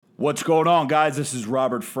What's going on, guys? This is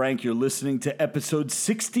Robert Frank. You're listening to episode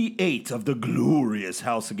 68 of the glorious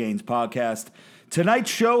House of Gains podcast.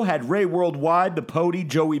 Tonight's show had Ray Worldwide, the Pody,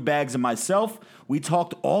 Joey Bags, and myself. We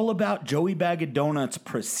talked all about Joey Bag of Donuts'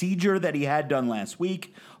 procedure that he had done last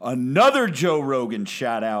week, another Joe Rogan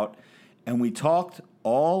shout out, and we talked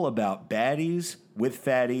all about baddies with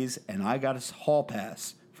fatties, and I got a hall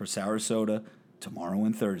pass for Sarasota tomorrow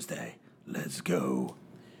and Thursday. Let's go.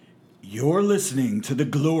 You're listening to the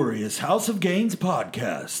glorious House of Gains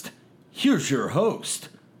podcast. Here's your host,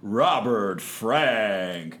 Robert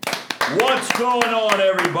Frank. What's going on,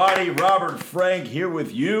 everybody? Robert Frank here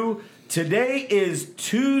with you. Today is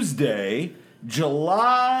Tuesday,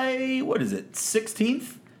 July,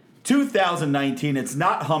 16th? 2019. It's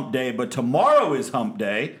not hump day, but tomorrow is hump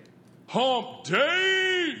day. Hump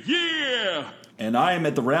day, yeah! And I am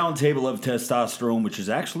at the round table of testosterone, which is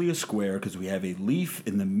actually a square because we have a leaf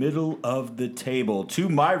in the middle of the table. To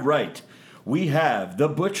my right, we have the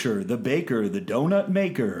butcher, the baker, the donut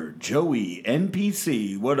maker, Joey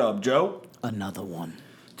NPC. What up, Joe? Another one.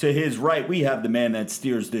 To his right, we have the man that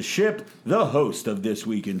steers the ship, the host of This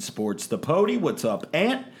Week in Sports, the Pody. What's up,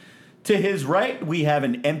 Ant? To his right, we have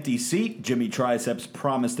an empty seat. Jimmy Triceps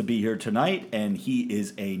promised to be here tonight, and he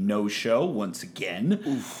is a no-show once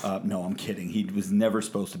again. No, I'm kidding. He was never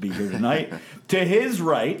supposed to be here tonight. To his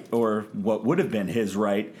right, or what would have been his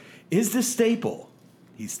right, is the staple.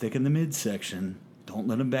 He's thick in the midsection. Don't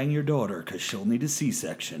let him bang your daughter, because she'll need a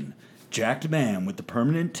C-section. Jacked man with the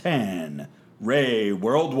permanent tan, Ray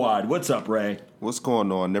Worldwide. What's up, Ray? What's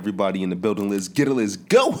going on, everybody in the building? Let's get it, let's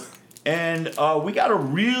go! And we got a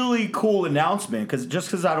really cool announcement,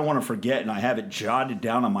 because I don't want to forget, and I have it jotted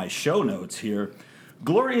down on my show notes here.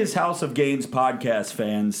 Glorious House of Gains podcast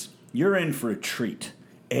fans, you're in for a treat,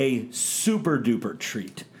 a super-duper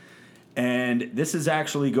treat. And this is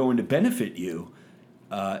actually going to benefit you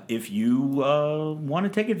if you want to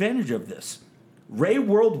take advantage of this. Ray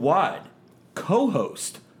Worldwide,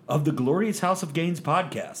 co-host of the Glorious House of Gains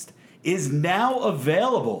podcast, is now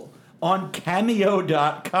available on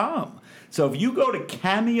Cameo.com. So if you go to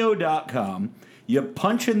Cameo.com, you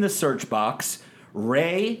punch in the search box,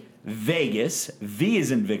 Ray Vegas, V as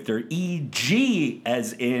in Victor, E-G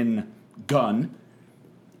as in gun,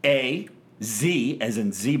 A-Z as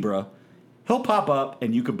in zebra, he'll pop up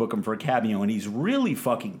and you can book him for a cameo, and he's really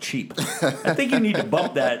fucking cheap. I think you need to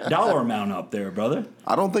bump that dollar amount up there, brother.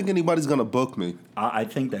 I don't think anybody's going to book me. I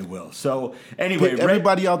think they will. So, anyway.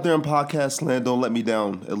 Everybody out there in podcast land, don't let me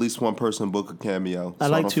down. At least one person book a cameo. I'd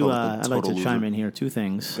like to chime in here. Two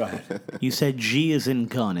things. Go ahead. You said G is in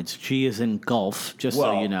gun. It's G is in golf, just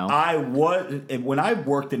so you know. When I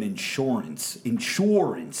worked in insurance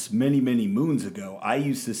many, many moons ago, I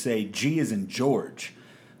used to say G is in George.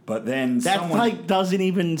 But then that doesn't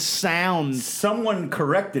even sound. Someone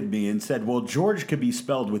corrected me and said, well, George could be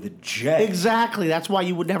spelled with a J. Exactly. That's why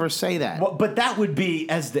you would never say that. Well, but that would be,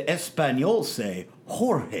 as the Espanol say,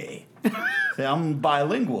 Jorge. I'm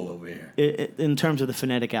bilingual over here. In terms of the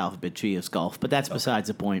phonetic alphabet, G is golf. But that's besides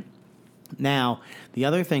the point. Now, the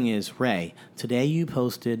other thing is, Ray, today you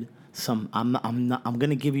posted some. I'm going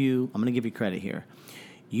to give you credit here.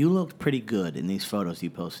 You looked pretty good in these photos you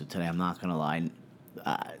posted today. I'm not going to lie.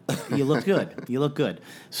 You look good. You look good.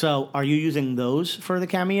 So, are you using those for the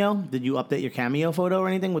cameo? Did you update your cameo photo or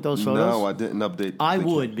anything with those photos? No, I didn't update. I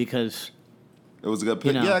would, because it was a good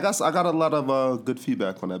picture. Yeah, I got a lot of good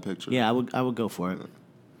feedback on that picture. Yeah, I would go for it.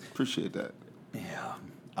 Appreciate that. Yeah,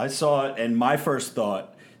 I saw it, and my first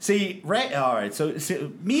thought. See, Ray. All right, so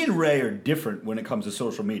me and Ray are different when it comes to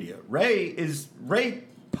social media. Ray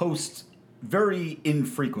posts very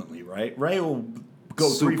infrequently, right? Ray will go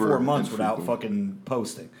 3-4 months without fucking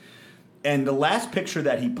posting. And the last picture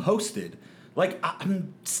that he posted,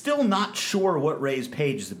 I'm still not sure what Ray's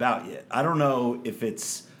page is about yet. I don't know if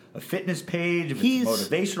it's a fitness page, if it's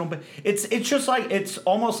motivational, but it's just it's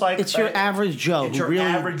almost like it's your average Joe. It's your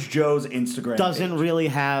average Joe's Instagram doesn't page. Really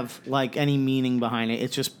have any meaning behind it.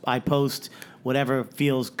 It's just I post whatever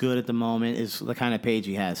feels good at the moment is the kind of page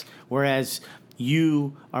he has. Whereas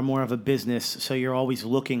you are more of a business, so you're always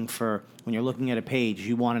looking for, when you're looking at a page,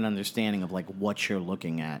 you want an understanding of what you're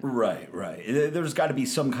looking at. Right. There's got to be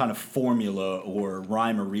some kind of formula or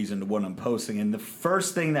rhyme or reason to what I'm posting. And the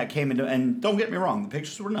first thing that came into, and don't get me wrong, the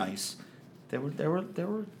pictures were nice. They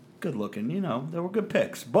were good looking, they were good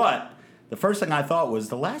pics. But the first thing I thought was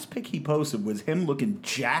the last pic he posted was him looking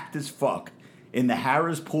jacked as fuck in the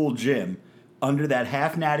Harris Pool gym under that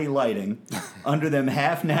half natty lighting, under them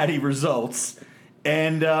half natty results.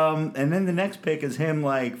 And then the next pick is him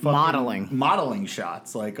modeling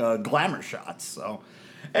shots, glamour shots. So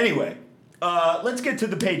anyway, Let's get to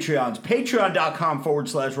the Patreons.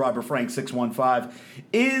 Patreon.com/RobertFrank615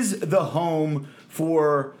 is the home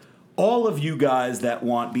for all of you guys that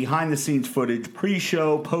want behind-the-scenes footage,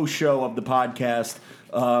 pre-show, post-show of the podcast,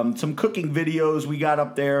 some cooking videos we got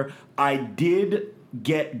up there. I did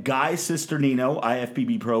get Guy Cisternino,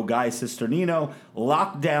 IFBB Pro Guy Cisternino,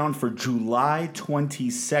 locked down for July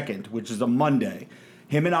 22nd, which is a Monday.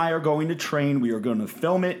 Him and I are going to train. We are going to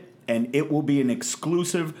film it, and it will be an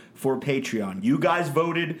exclusive for Patreon. You guys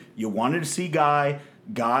voted. You wanted to see Guy.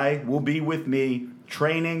 Guy will be with me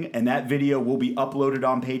training, and that video will be uploaded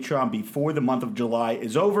on Patreon before the month of July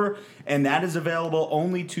is over, and that is available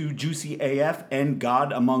only to Juicy AF and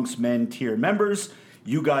God Amongst Men tier members.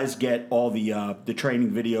 You guys get all the training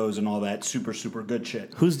videos and all that super, super good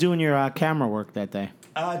shit. Who's doing your camera work that day?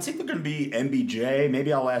 It's either going to be MBJ.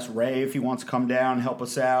 Maybe I'll ask Ray if he wants to come down and help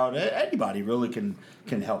us out. Anybody really can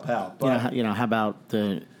help out. But How about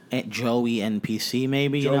the Joey NPC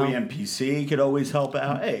maybe? Joey NPC could always help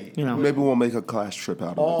out. Hey, maybe we'll make a class trip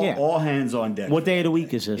out of it. All hands on deck. What day of the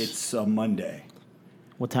week is this? It's a Monday.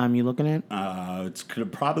 What time are you looking at? It's going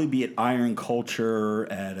to probably be at Iron Culture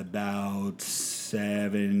at about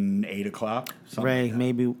 7, 8 o'clock. Ray, like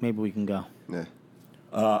maybe we can go. Yeah.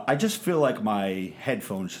 I just feel like my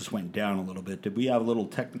headphones just went down a little bit. Did we have a little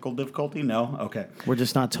technical difficulty? No? Okay. We're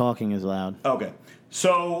just not talking as loud. Okay.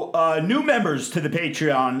 So, new members to the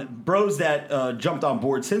Patreon, bros that jumped on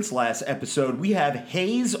board since last episode, we have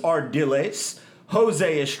Hayes Ardiles,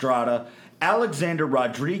 Jose Estrada, Alexander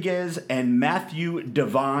Rodriguez, and Matthew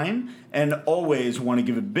Devine. And always want to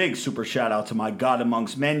give a big super shout out to my God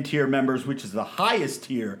Amongst Men tier members, which is the highest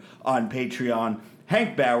tier on Patreon.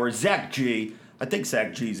 Hank Bauer, Zach G. I think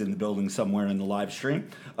Zach G's in the building somewhere in the live stream.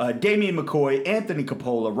 Damian McCoy, Anthony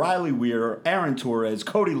Capola, Riley Weir, Aaron Torres,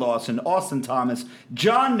 Cody Lawson, Austin Thomas,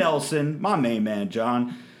 John Nelson, my main man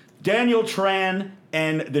John, Daniel Tran,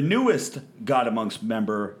 and the newest God Amongst Men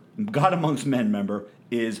member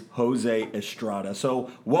is Jose Estrada. So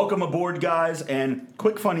welcome aboard, guys. And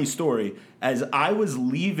quick funny story, as I was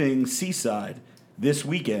leaving Seaside this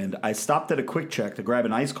weekend, I stopped at a Quick Check to grab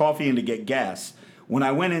an iced coffee and to get gas. When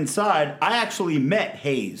I went inside, I actually met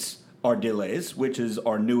Hayes Ardiles, which is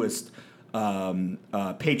our newest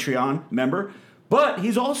Patreon member. But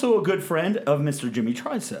he's also a good friend of Mr. Jimmy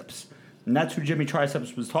Triceps. And that's who Jimmy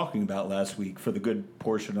Triceps was talking about last week for the good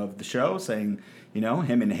portion of the show, saying,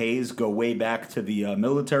 him and Hayes go way back to the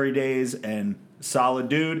military days and solid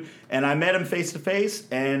dude. And I met him face to face,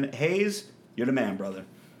 and Hayes, you're the man, brother.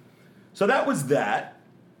 So that was that.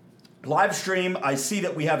 Live stream, I see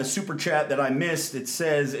that we have a super chat that I missed. It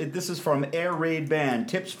says, this is from Air Raid Band,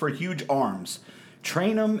 tips for huge arms.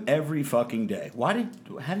 Train them every fucking day. How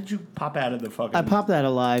did you pop out of the fucking... I popped out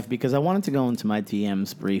alive because I wanted to go into my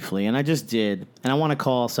DMs briefly, and I just did. And I want to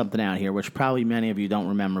call something out here, which probably many of you don't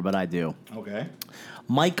remember, but I do. Okay.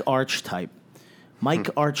 Mike Archetype. Mike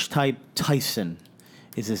Archetype Tyson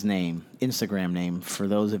is his name, Instagram name, for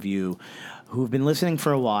those of you who've been listening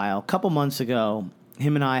for a while. A couple months ago,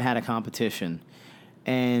 him and I had a competition,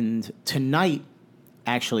 and tomorrow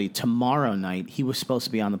night, he was supposed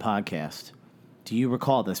to be on the podcast. Do you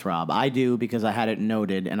recall this, Rob? I do, because I had it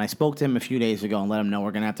noted, and I spoke to him a few days ago and let him know we're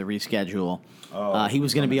going to have to reschedule. He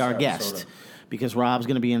was going to be our guest because Rob's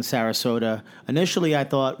going to be in Sarasota. Initially, I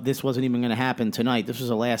thought this wasn't even going to happen tonight. This was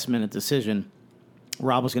a last-minute decision.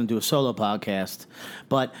 Rob was going to do a solo podcast.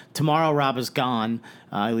 But tomorrow, Rob is gone.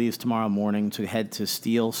 He leaves tomorrow morning to head to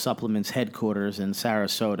Steel Supplements headquarters in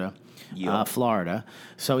Sarasota, Florida.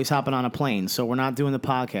 So he's hopping on a plane. So we're not doing the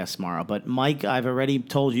podcast tomorrow. But Mike, I've already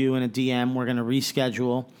told you in a DM we're going to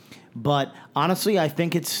reschedule. But honestly, I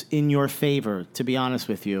think it's in your favor, to be honest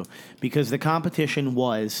with you, because the competition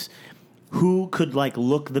was who could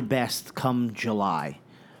look the best come July.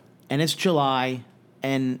 And it's July,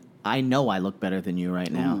 and I know I look better than you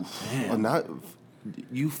right now.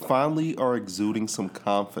 You finally are exuding some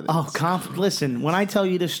confidence. Oh, listen, when I tell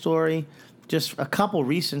you this story, just a couple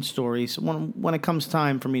recent stories, when it comes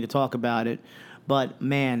time for me to talk about it, but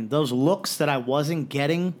man, those looks that I wasn't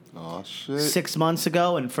getting 6 months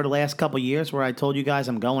ago and for the last couple years where I told you guys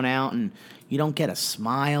I'm going out and you don't get a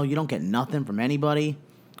smile, you don't get nothing from anybody.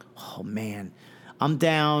 Oh, man. I'm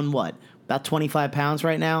down, about 25 pounds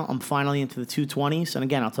right now. I'm finally into the 220s. And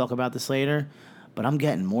again, I'll talk about this later. But I'm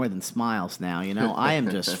getting more than smiles now, I am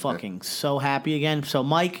just fucking so happy again. So,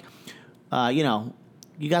 Mike,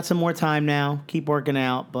 you got some more time now. Keep working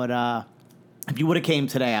out. But if you would have came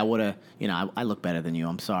today, I would have, I look better than you.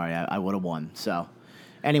 I'm sorry. I would have won. So,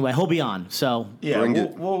 Anyway, he'll be on. So Yeah, Bring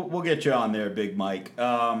it. we'll get you on there, Big Mike.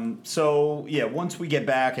 So yeah, once we get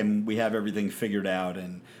back and we have everything figured out,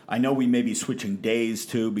 and I know we may be switching days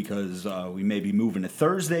too because we may be moving to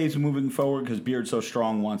Thursdays moving forward because Beard So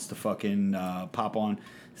Strong wants to fucking pop on.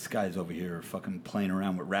 This guy's over here fucking playing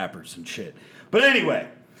around with rappers and shit. But anyway.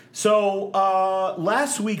 So,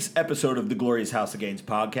 last week's episode of the Glorious House of Gains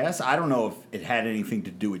podcast, I don't know if it had anything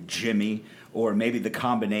to do with Jimmy or maybe the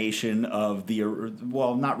combination of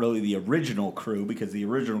well, not really the original crew because the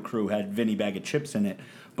original crew had Vinny Bag of Chips in it,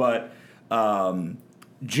 but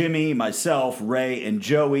Jimmy, myself, Ray, and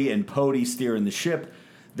Joey and Pody steering the ship.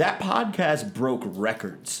 That podcast broke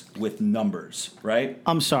records with numbers, right?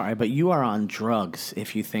 I'm sorry, but you are on drugs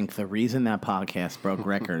if you think the reason that podcast broke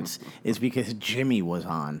records is because Jimmy was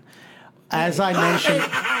on. As I mentioned,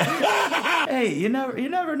 Hey, you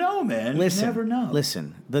never know, man. listen, You never know.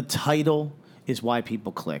 listen. The title is why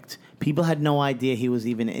people clicked. People had no idea he was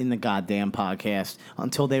even in the goddamn podcast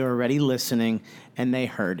until they were already listening and they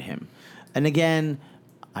heard him. And again,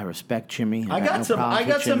 I respect Jimmy. I got no problems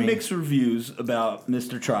with some Jimmy. mixed reviews about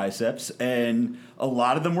Mr. Triceps, and a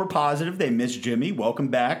lot of them were positive. They missed Jimmy. Welcome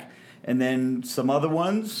back. And then some other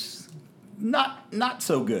ones, not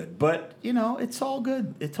so good. But it's all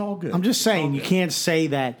good. It's all good. I'm just It's all saying, you good. can't say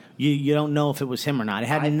that you don't know if it was him or not. It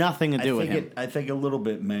had nothing to do with think him. I think a little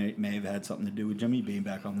bit may have had something to do with Jimmy being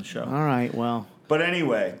back on the show. All right, well. But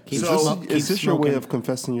anyway, Keep so smoking. Is this your way smoking. of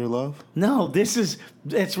confessing your love? No,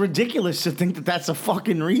 it's ridiculous to think that that's a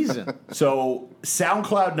fucking reason. So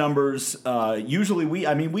SoundCloud numbers. Usually, we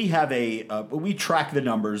have we track the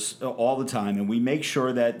numbers all the time, and we make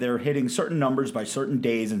sure that they're hitting certain numbers by certain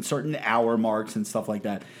days and certain hour marks and stuff like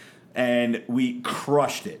that. And we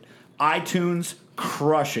crushed it. iTunes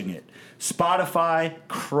crushing it. Spotify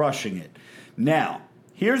crushing it. Now,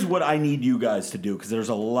 here's what I need you guys to do because there's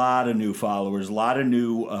a lot of new followers, a lot of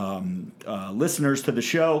new listeners to the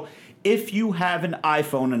show. If you have an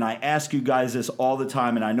iPhone, and I ask you guys this all the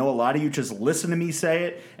time, and I know a lot of you just listen to me say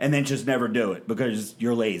it and then just never do it because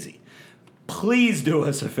you're lazy. Please do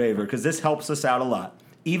us a favor because this helps us out a lot.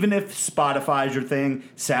 Even if Spotify is your thing,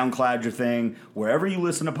 SoundCloud's your thing, wherever you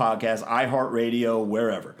listen to podcasts, iHeartRadio,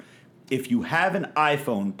 wherever. If you have an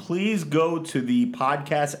iPhone, please go to the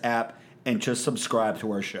podcast app and just subscribe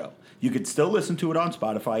to our show. You could still listen to it on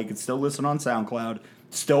Spotify. You could still listen on SoundCloud,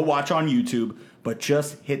 still watch on YouTube, but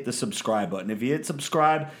just hit the subscribe button. If you hit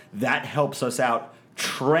subscribe, that helps us out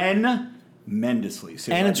tremendously.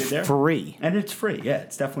 See what And I it's did there? free. And it's free. Yeah,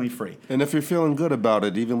 it's definitely free. And if you're feeling good about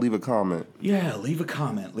it, even leave a comment. Yeah, leave a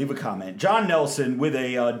comment. Leave a comment. John Nelson with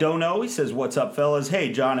a dono. He says, "What's up, fellas?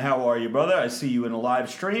 Hey, John, how are you, brother? I see you in a live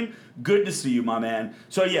stream. Good to see you, my man."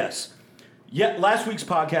 So, yes. Yeah, last week's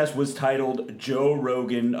podcast was titled Joe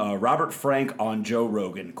Rogan, Robert Frank on Joe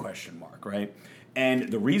Rogan, ? Right?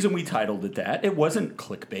 And the reason we titled it that, it wasn't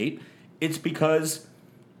clickbait. It's because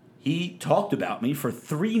he talked about me for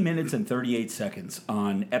 3 minutes and 38 seconds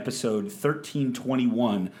on episode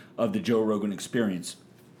 1321 of the Joe Rogan Experience.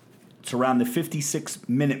 It's around the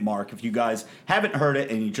 56-minute mark if you guys haven't heard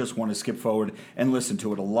it and you just want to skip forward and listen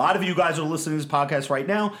to it. A lot of you guys are listening to this podcast right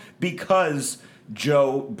now because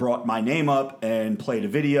Joe brought my name up and played a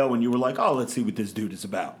video and you were like, oh, let's see what this dude is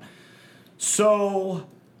about. So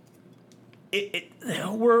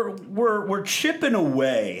we're chipping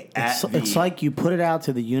away at It's like you put it out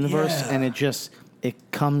to the universe Yeah. and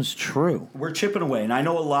it comes true. We're chipping away, and I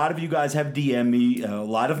know a lot of you guys have DM'd me. A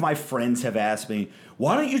lot of my friends have asked me,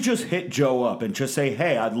 why don't you just hit Joe up and just say,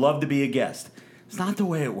 hey, I'd love to be a guest? It's not the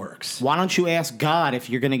way it works. Why don't you ask God if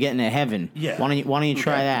you're going to get into heaven? Yeah. Why don't you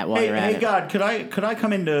try that while you're at Hey, it? God, could I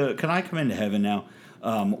come into heaven now?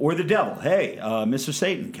 Or the devil? Hey, Mr.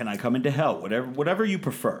 Satan, can I come into hell? Whatever you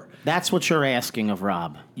prefer. That's what you're asking of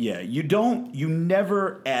Rob. Yeah, you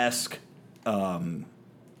never ask the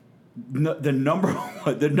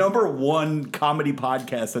number one comedy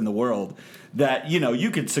podcast in the world that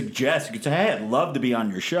you could suggest. You could say, hey, I'd love to be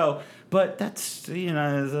on your show, but that's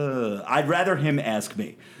I'd rather him ask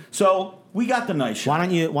me. So we got the nice show. Why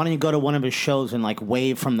don't you go to one of his shows and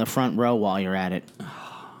wave from the front row while you're at it?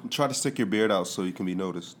 Try to stick your beard out so you can be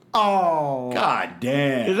noticed. Oh, God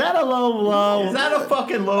damn. is that a low blow? Is that a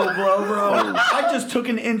fucking low blow, bro? I just took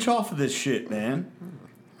an inch off of this shit, man.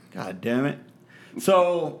 God damn it.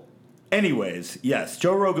 So, anyways, yes,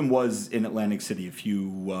 Joe Rogan was in Atlantic City a few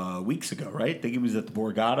weeks ago, right? I think he was at the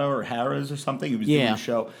Borgata or Harrah's or something. He was doing a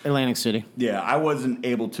show. Atlantic City. Yeah, I wasn't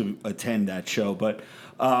able to attend that show, but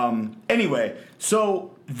anyway,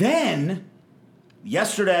 so then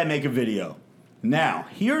yesterday I make a video. Now,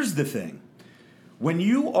 here's the thing. When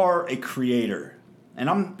you are a creator, and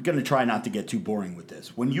I'm going to try not to get too boring with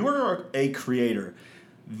this. When you are a creator,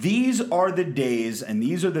 These are the days and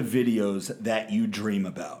these are the videos that you dream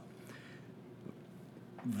about.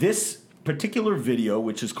 This particular video,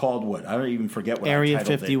 which is called what? I don't even forget what Area I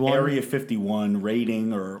titled 51. it. Area 51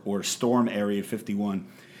 rating or Storm Area 51.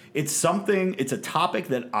 It's a topic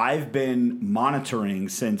that I've been monitoring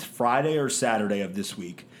since Friday or Saturday of this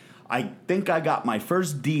week. I think I got my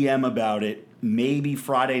first DM about it maybe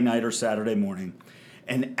Friday night or Saturday morning.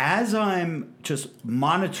 And as I'm just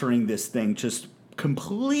monitoring this thing just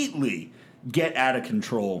completely get out of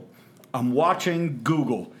control, I'm watching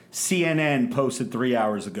Google. CNN posted 3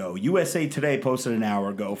 hours ago. USA Today posted an hour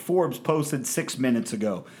ago. Forbes posted 6 minutes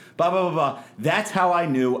ago. Blah, blah, blah, blah. That's how I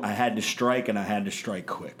knew I had to strike, and I had to strike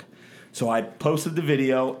quick. So I posted the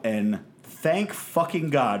video, and thank fucking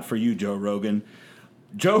God for you, Joe Rogan.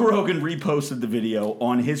 Joe Rogan reposted the video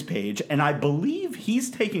on his page, and I believe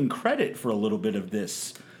he's taking credit for a little bit of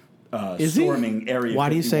this storming Area 51. Why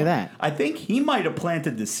do you say that? I think he might have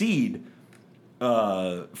planted the seed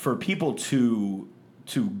for people to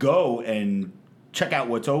go and check out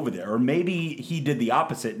what's over there. Or maybe he did the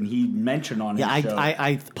opposite and he mentioned on his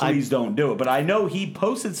show, please don't do it. But I know he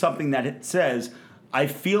posted something that it says, I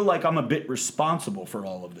feel like I'm a bit responsible for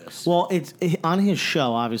all of this. Well, on his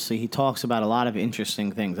show, obviously, he talks about a lot of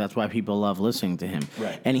interesting things. That's why people love listening to him.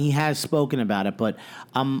 Right. And he has spoken about it, but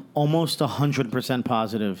I'm almost 100%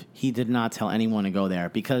 positive he did not tell anyone to go there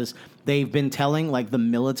because they've been telling, like, the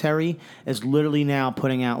military is literally now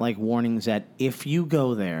putting out, like, warnings that if you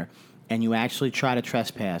go there and you actually try to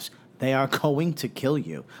trespass, they are going to kill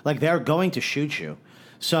you. Like, they're going to shoot you.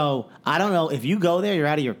 So, I don't know. If you go there, you're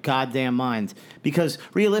out of your goddamn mind. Because,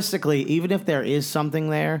 realistically, even if there is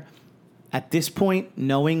something there, at this point,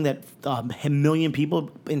 knowing that a million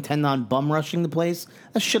people intend on bum rushing the place,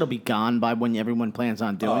 that shit'll be gone by when everyone plans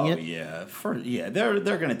on doing it.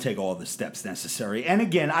 They're going to take all the steps necessary. And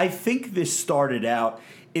again, I think this started out,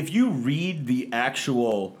 if you read the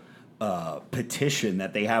actual petition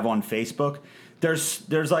that they have on Facebook,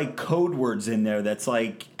 there's like code words in there that's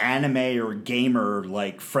like anime or gamer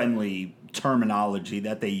like friendly terminology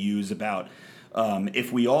that they use about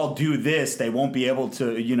if we all do this, they won't be able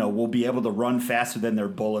to, we'll be able to run faster than their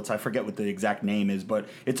bullets. I forget what the exact name is, but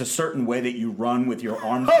it's a certain way that you run with your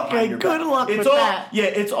arms behind your back. Good luck with that. Yeah,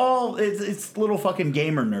 it's little fucking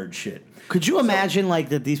gamer nerd shit. Could you imagine, like,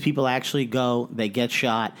 that these people actually go, they get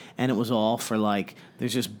shot, and it was all for, like,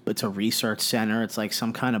 it's a research center. It's, like,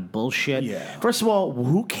 some kind of bullshit. Yeah. First of all,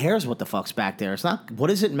 who cares what the fuck's back there? It's not, what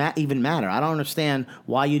does it even matter? I don't understand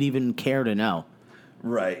why you'd even care to know.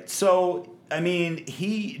 Right. So, I mean,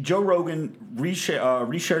 Joe Rogan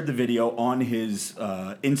reshared the video on his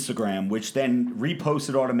Instagram, which then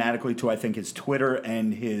reposted automatically to, I think, his Twitter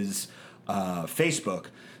and his Facebook.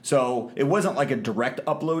 So it wasn't like a direct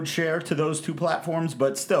upload share to those two platforms,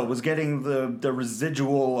 but still was getting the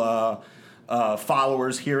residual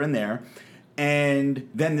followers here and there. And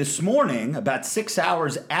then this morning, about 6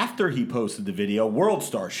 hours after he posted the video,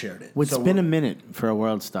 WorldStar shared it. It's been a minute for a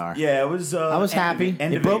WorldStar. Yeah, it was. I was happy.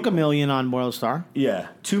 It broke 1 million on WorldStar. Yeah,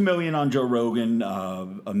 2 million on Joe Rogan,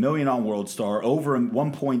 1 million on WorldStar, over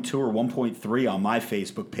 1.2 or 1.3 on my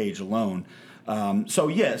Facebook page alone.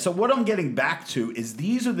 So what I'm getting back to is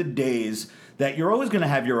these are the days that you're always going to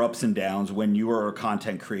have your ups and downs when you are a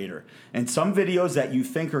content creator. And some videos that you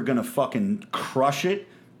think are going to fucking crush it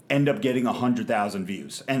end up getting 100,000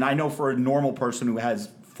 views. And I know for a normal person who has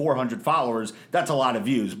 400 followers, that's a lot of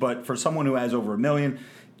views. But for someone who has over 1 million,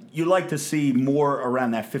 you like to see more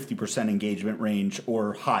around that 50% engagement range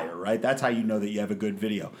or higher, right? That's how you know that you have a good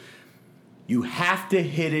video. You have to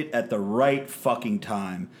hit it at the right fucking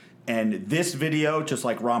time. And this video, just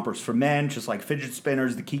like Rompers for Men, just like Fidget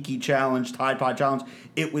Spinners, the Kiki Challenge, Tide Pod Challenge,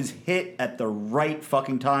 it was hit at the right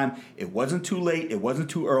fucking time. It wasn't too late. It wasn't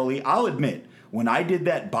too early. I'll admit, when I did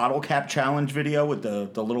that bottle cap challenge video with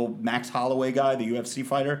the little Max Holloway guy, the UFC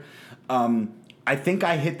fighter, I think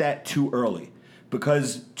I hit that too early.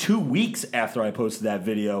 Because 2 weeks after I posted that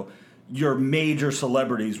video, your major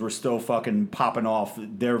celebrities were still fucking popping off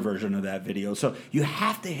their version of that video. So you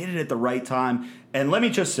have to hit it at the right time. And let me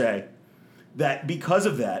just say that because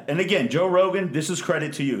of that, and again, Joe Rogan, this is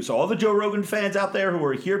credit to you. So all the Joe Rogan fans out there who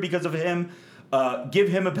are here because of him, give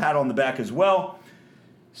him a pat on the back as well.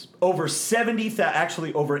 Over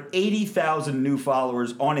 80,000 new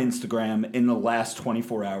followers on Instagram in the last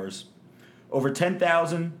 24 hours. Over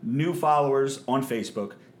 10,000 new followers on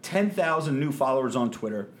Facebook. 10,000 new followers on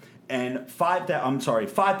Twitter. And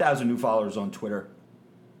 5,000 new followers on Twitter.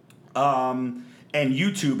 And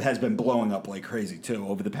YouTube has been blowing up like crazy, too,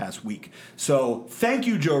 over the past week. So thank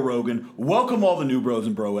you, Joe Rogan. Welcome all the new bros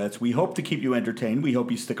and broettes. We hope to keep you entertained. We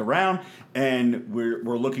hope you stick around. And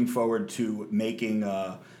we're looking forward to making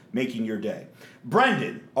your day.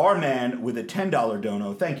 Brendan, our man with a $10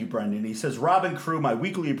 dono. Thank you, Brendan. He says, Rob and crew, my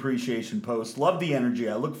weekly appreciation post. Love the energy.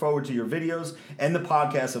 I look forward to your videos and the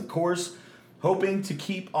podcast, of course. Hoping to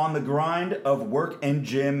keep on the grind of work and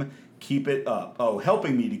gym. Keep it up. Oh,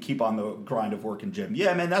 helping me to keep on the grind of work and gym.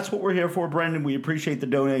 Yeah, man, that's what we're here for, Brendan. We appreciate the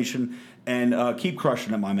donation, and keep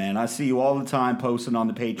crushing it, my man. I see you all the time posting on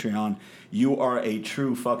the Patreon. You are a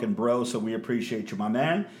true fucking bro, so we appreciate you, my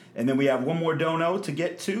man. And then we have one more dono to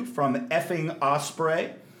get to from effing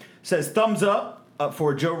Osprey. Says, thumbs up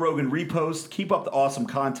for Joe Rogan repost. Keep up the awesome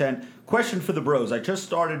content. Question for the bros. I just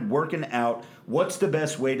started working out. What's the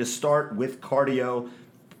best way to start with cardio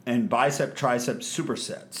and bicep, tricep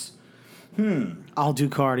supersets? I'll do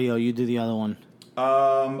cardio. You do the other one.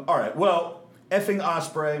 All right. Well, effing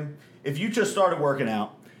Osprey, if you just started working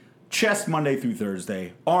out, chest Monday through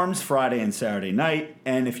Thursday, arms Friday and Saturday night,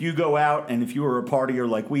 and if you go out and if you are a partier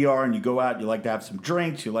like we are and you go out, you like to have some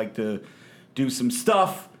drinks, you like to do some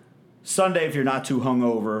stuff, Sunday, if you're not too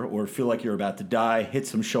hungover or feel like you're about to die, hit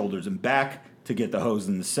some shoulders and back to get the hose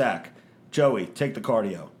in the sack. Joey, take the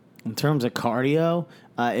cardio. In terms of cardio,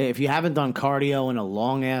 if you haven't done cardio in a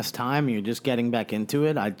long ass time and you're just getting back into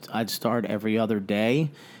it, I'd start every other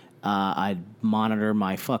day. I'd monitor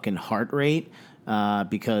my fucking heart rate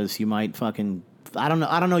because you might fucking I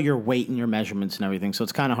don't know your weight and your measurements and everything, so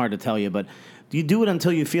it's kind of hard to tell you. But you do it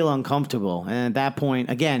until you feel uncomfortable, and at that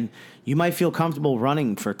point, again, you might feel comfortable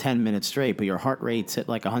running for 10 minutes straight, but your heart rate's at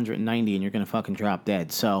like 190, and you're gonna fucking drop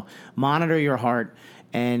dead. So monitor your heart.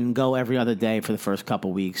 And go every other day for the first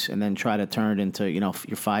couple weeks, and then try to turn it into, your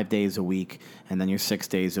 5 days a week, and then your 6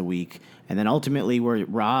 days a week. And then ultimately where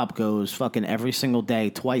Rob goes fucking every single day,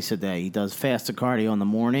 twice a day. He does fasted cardio in the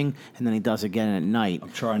morning, and then he does again at night.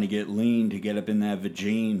 I'm trying to get lean to get up in that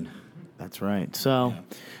vagine. That's right. So,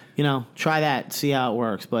 try that, see how it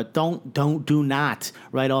works. But do not,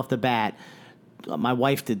 right off the bat, my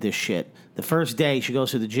wife did this shit. The first day she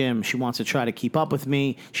goes to the gym, she wants to try to keep up with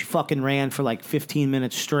me. She fucking ran for like 15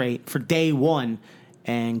 minutes straight for day one.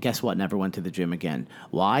 And guess what? Never went to the gym again.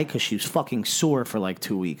 Why? Because she was fucking sore for like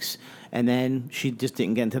 2 weeks. And then she just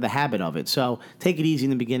didn't get into the habit of it. So take it easy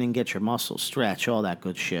in the beginning, get your muscles, stretch, all that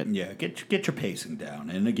good shit. Yeah, get your pacing down.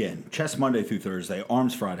 And again, chest Monday through Thursday,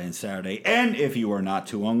 arms Friday and Saturday. And if you are not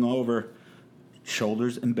too hungover,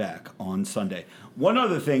 shoulders and back on Sunday. One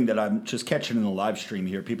other thing that I'm just catching in the live stream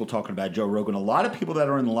here, people talking about Joe Rogan. A lot of people that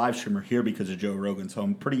are in the live stream are here because of Joe Rogan, so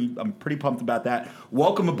I'm pretty pumped about that.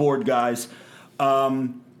 Welcome aboard, guys.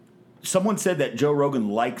 Someone said that Joe Rogan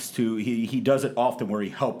likes to he does it often where he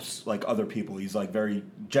helps like other people. He's like very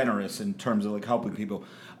generous in terms of like helping people.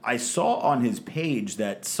 I saw on his page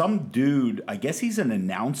that some dude, I guess he's an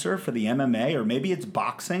announcer for the MMA or maybe it's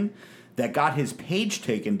boxing, that got his page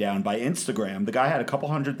taken down by Instagram. The guy had a couple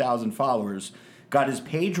 100,000 followers, got his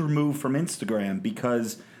page removed from Instagram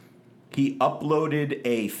because he uploaded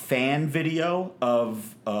a fan video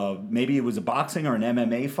of maybe it was a boxing or an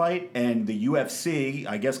MMA fight, and the UFC,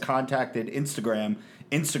 I guess, contacted Instagram.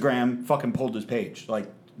 Instagram fucking pulled his page,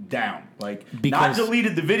 like, down. Like, not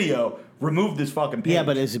deleted the video, removed his fucking page. Yeah,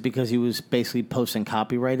 but is it because he was basically posting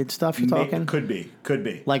copyrighted stuff you're talking? Could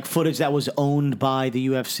be. Like footage that was owned by the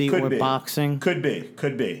UFC or boxing? Could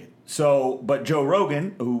be. So, but Joe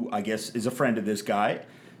Rogan, who I guess is a friend of this guy,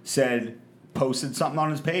 posted something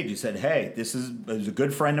on his page. He said, hey, this is a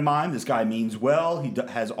good friend of mine. This guy means well. He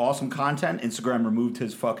has awesome content. Instagram removed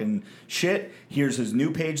his fucking shit. Here's his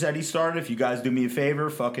new page that he started. If you guys do me a favor,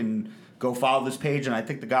 fucking go follow this page. And I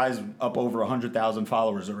think the guy's up over 100,000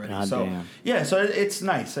 followers already. Damn. Yeah, so it's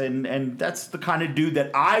nice. And that's the kind of dude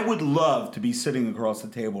that I would love to be sitting across the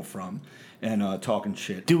table from and talking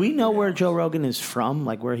shit. Do we know where Joe Rogan is from?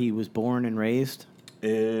 Like where he was born and raised?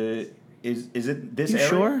 Is it this area?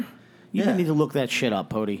 Sure? You need to look that shit up,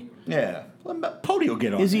 Pody. Yeah. Pody will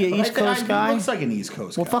get on. Is he an East Coast guy? He looks like an East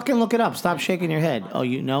Coast guy. Well, fucking look it up. Stop shaking your head. Oh,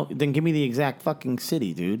 you know? Then give me the exact fucking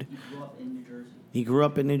city, dude. He grew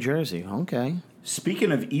up in New Jersey. Okay.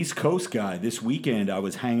 Speaking of East Coast guy, this weekend I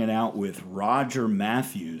was hanging out with Roger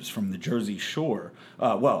Matthews from the Jersey Shore.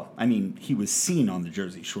 He was seen on the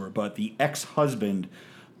Jersey Shore, but the ex-husband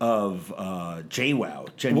of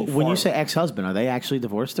JWoww, Jenny When you say ex-husband, are they actually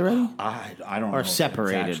divorced already? I don't know. Or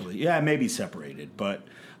separated? Maybe separated. But,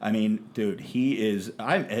 I mean, dude, he is...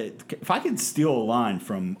 if I could steal a line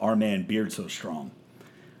from our man Beard So Strong.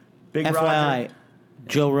 Big FYI, Roger.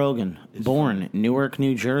 Joe Rogan, born Newark,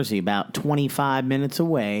 New Jersey, about 25 minutes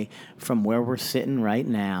away from where we're sitting right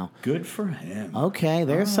now. Good for him. Okay,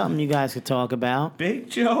 there's something you guys could talk about. Big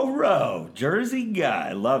Joe Rowe, Jersey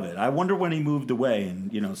guy. Love it. I wonder when he moved away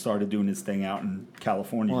and, started doing his thing out in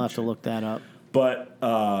California. We'll and have to shit. look that up. But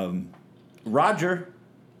Roger,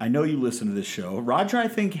 I know you listen to this show. Roger, I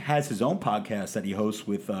think, has his own podcast that he hosts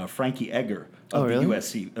with Frankie Edgar of really?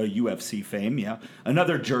 the UFC fame. Yeah,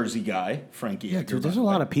 another Jersey guy, Frankie Edgar. Dude, there's a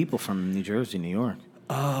lot of people from New Jersey, New York.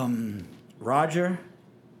 Roger,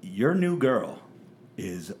 your new girl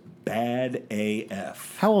is bad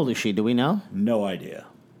AF. How old is she? Do we know? No idea,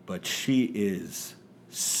 but she is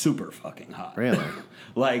super fucking hot. Really?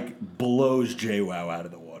 Like blows JWoww out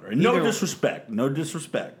of the water. And no Either-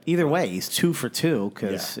 disrespect. Either way, he's 2 for 2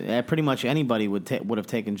 because pretty much anybody would have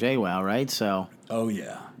taken JWoww, right? So Oh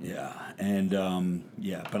yeah, and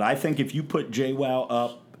But I think if you put JWoww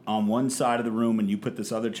up on one side of the room and you put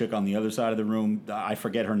this other chick on the other side of the room, I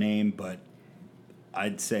forget her name, but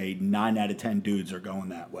I'd say 9 out of 10 dudes are going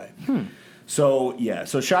that way. So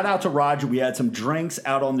shout out to Roger. We had some drinks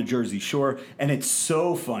out on the Jersey Shore, and it's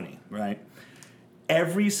so funny, right?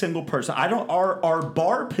 Every single person. Our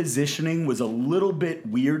bar positioning was a little bit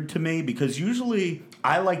weird to me because usually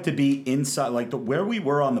I like to be inside, like where we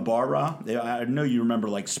were on the bar, Ra. I know you remember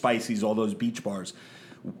like Spicy's, all those beach bars.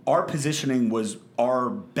 Our positioning was our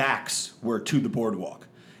backs were to the boardwalk.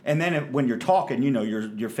 And then when you're talking,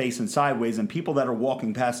 you're facing sideways, and people that are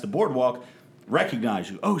walking past the boardwalk recognize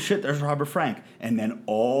you. Oh shit, there's Robert Frank. And then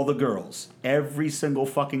all the girls, every single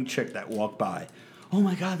fucking chick that walked by, oh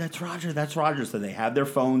my God, that's Roger, that's Roger. So they have their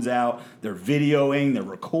phones out, they're videoing, they're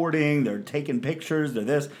recording, they're taking pictures, they're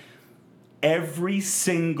this. Every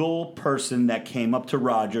single person that came up to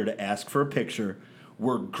Roger to ask for a picture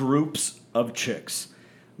were groups of chicks.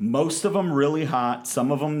 Most of them really hot,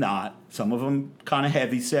 some of them not, some of them kind of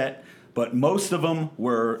heavy set, but most of them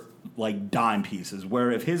were like dime pieces,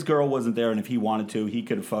 where if his girl wasn't there and if he wanted to, he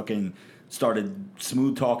could have fucking started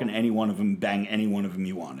smooth talking any one of them, bang any one of them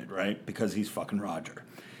he wanted, right? Because he's fucking Roger.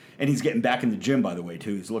 And he's getting back in the gym, by the way,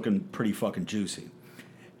 too. He's looking pretty fucking juicy.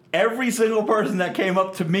 Every single person that came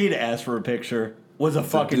up to me to ask for a picture was a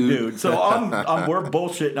fucking dude. So we're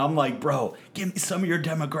bullshitting. I'm like, bro, give me some of your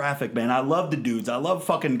demographic, man. I love the dudes. I love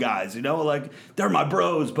fucking guys. Like they're my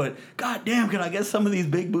bros. But goddamn, can I get some of these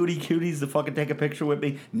big booty cuties to fucking take a picture with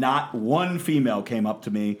me? Not one female came up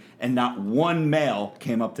to me, and not one male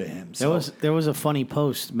came up to him. So there was a funny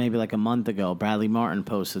post maybe like a month ago. Bradley Martin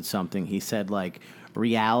posted something. He said like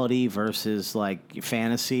reality versus like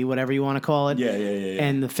fantasy, whatever you want to call it. Yeah.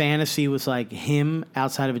 And the fantasy was like him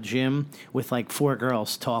outside of a gym with like 4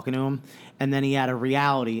 girls talking to him, and then he had a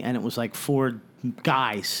reality, and it was like 4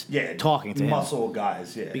 guys talking to him. Muscle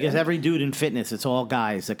guys, yeah. Because every dude in fitness, it's all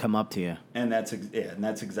guys that come up to you. And that's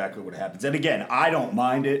exactly what happens. And again, I don't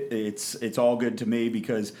mind it. It's all good to me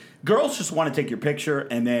because girls just want to take your picture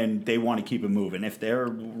and then they want to keep it moving. If they're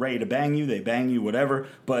ready to bang you, they bang you, whatever.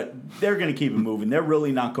 But they're going to keep it moving. They're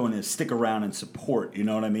really not going to stick around and support. You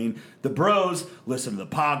know what I mean? The bros listen to the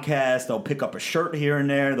podcast. They'll pick up a shirt here and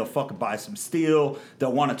there. They'll fucking buy some steel.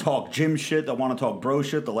 They'll want to talk gym shit. They'll want to talk bro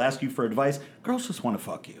shit. They'll ask you for advice. Girls just want to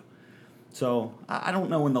fuck you. So I don't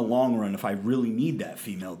know in the long run if I really need that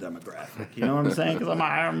female demographic. You know what I'm saying? Because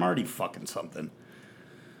I'm already fucking something.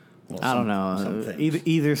 Well, I don't know.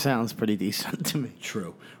 Either sounds pretty decent to me.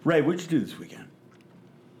 True. Ray, what'd you do this weekend?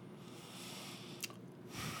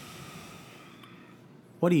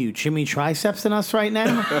 What are you, Jimmy Tricepsing us right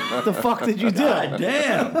now? What the fuck did you do? God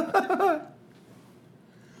damn.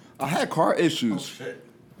 I had car issues. Oh, shit.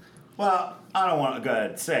 Well, I don't want to go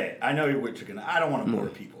ahead and say it. I know what you're gonna. I don't want to bore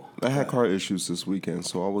people. I had car issues this weekend,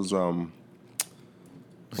 so I was on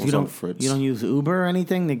Fritz. You don't use Uber or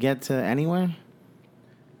anything to get to anywhere?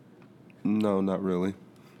 No, not really.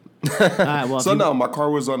 All right, well, So no, my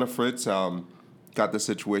car was on a Fritz. Got the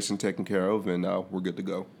situation taken care of, and we're good to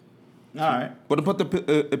go. All right. But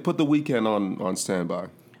it put the weekend on standby.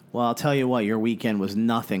 Well, I'll tell you what, your weekend was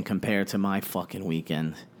nothing compared to my fucking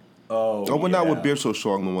weekend. Oh, I went out with Beer So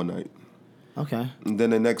Strong the one night. Okay. And then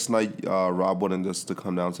the next night, Rob wanted us to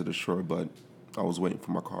come down to the shore, but I was waiting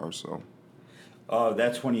for my car, so. Oh,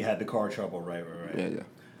 that's when you had the car trouble, right? Yeah.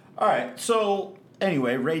 All right, so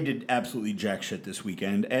anyway, Ray did absolutely jack shit this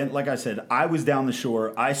weekend, and like I said, I was down the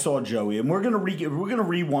shore. I saw Joey, and we're gonna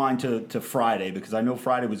rewind to Friday because I know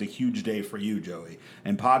Friday was a huge day for you, Joey,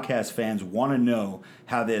 and podcast fans want to know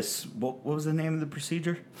how this. What was the name of the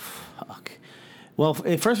procedure? Fuck. Well,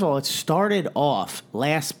 first of all, it started off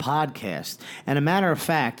last podcast. And a matter of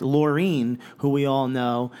fact, Laureen, who we all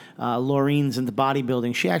know, Laureen's into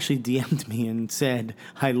bodybuilding, she actually DM'd me and said,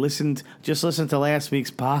 I just listened to last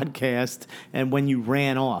week's podcast and when you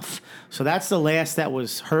ran off. So that's the last that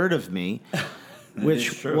was heard of me,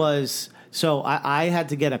 which was, so I had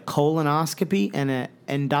to get a colonoscopy and an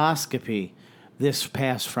endoscopy this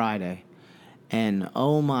past Friday. And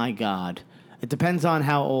oh my God. It depends on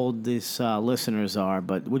how old these listeners are,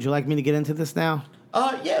 but would you like me to get into this now?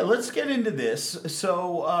 Yeah, let's get into this.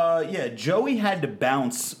 So, Joey had to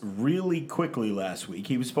bounce really quickly last week.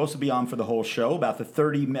 He was supposed to be on for the whole show. About the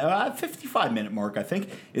 55-minute mark, I think,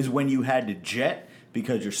 is when you had to jet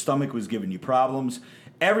because your stomach was giving you problems.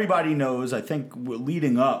 Everybody knows, I think,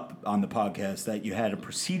 leading up on the podcast that you had a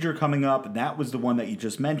procedure coming up, and that was the one that you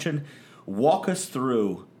just mentioned. Walk us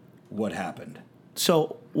through what happened.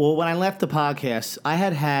 So, well, when I left the podcast, I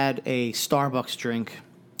had a Starbucks drink,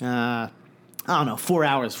 4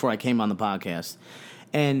 hours before I came on the podcast.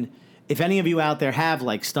 And if any of you out there have,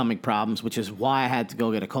 like, stomach problems, which is why I had to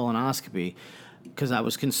go get a colonoscopy, because I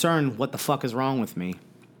was concerned what the fuck is wrong with me.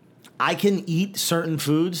 I can eat certain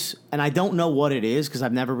foods, and I don't know what it is because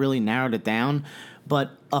I've never really narrowed it down,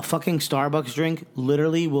 but a fucking Starbucks drink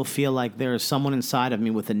literally will feel like there is someone inside of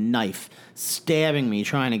me with a knife stabbing me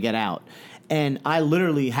trying to get out. And I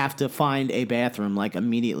literally have to find a bathroom, like,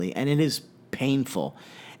 immediately. And it is painful.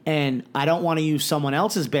 And I don't want to use someone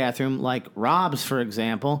else's bathroom, like Rob's, for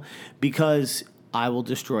example, because I will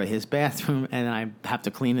destroy his bathroom and I have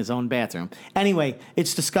to clean his own bathroom. Anyway,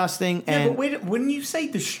 it's disgusting. Yeah, and but wait, when you say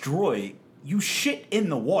destroy, you shit in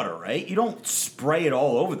the water, right? You don't spray it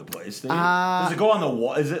all over the place. Does it go on the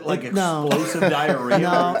wall? Is it like explosive diarrhea?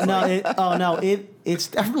 It's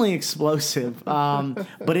definitely explosive.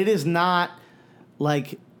 But it is not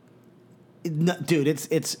like, no, dude,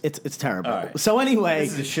 it's terrible. Right. So anyway,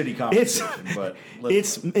 this is a shitty conversation, but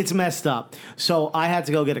it's messed up. So I had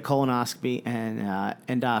to go get a colonoscopy and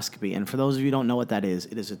endoscopy. And for those of you who don't know what that is,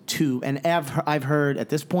 it is a tube. And I've heard at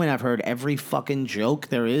this point, I've heard every fucking joke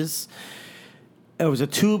there is. It was a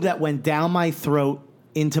tube that went down my throat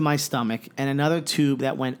into my stomach, and another tube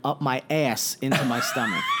that went up my ass into my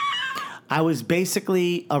stomach. I was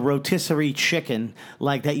basically a rotisserie chicken,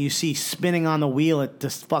 like that you see spinning on the wheel at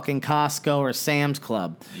this fucking Costco or Sam's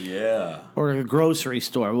Club. Yeah. Or a grocery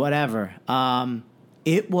store, whatever.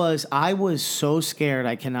 I was so scared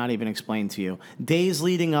I cannot even explain to you. Days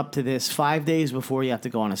leading up to this, 5 days before you have to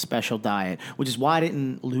go on a special diet, which is why I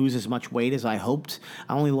didn't lose as much weight as I hoped.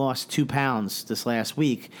 I only lost 2 pounds this last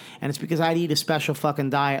week, and it's because I'd eat a special fucking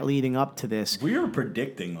diet leading up to this. We were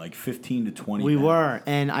predicting like 15 to 20 We pounds. were,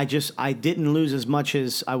 and I didn't lose as much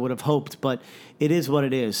as I would have hoped, but it is what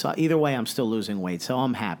it is. So either way, I'm still losing weight, so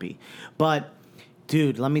I'm happy. But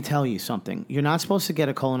dude, let me tell you something. You're not supposed to get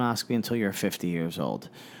a colonoscopy until you're 50 years old.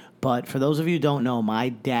 But for those of you who don't know, my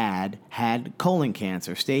dad had colon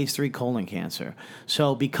cancer, stage 3 colon cancer.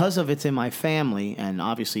 So because of it's in my family, and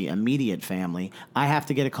obviously immediate family, I have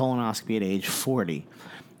to get a colonoscopy at age 40.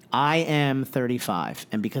 I am 35,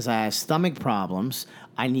 and because I have stomach problems,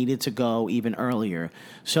 I needed to go even earlier.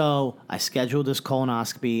 So I scheduled this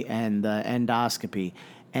colonoscopy and the endoscopy,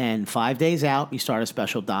 and 5 days out, you start a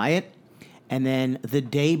special diet. And then the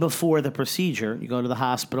day before the procedure, you go to the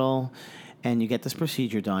hospital and you get this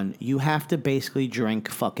procedure done. You have to basically drink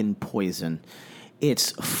fucking poison.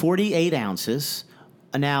 It's 48 ounces.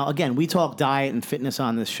 Now, again, we talk diet and fitness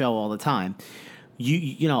on this show all the time.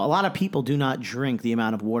 You know, a lot of people do not drink the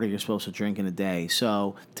amount of water you're supposed to drink in a day.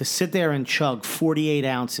 So to sit there and chug 48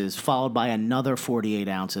 ounces followed by another 48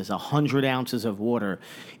 ounces, 100 ounces of water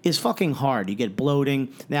is fucking hard. You get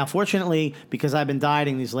bloating. Now, fortunately, because I've been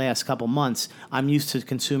dieting these last couple months, I'm used to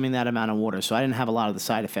consuming that amount of water. So I didn't have a lot of the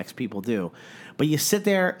side effects people do. But you sit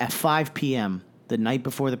there at 5 p.m., the night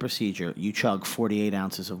before the procedure, you chug 48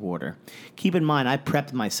 ounces of water. Keep in mind, I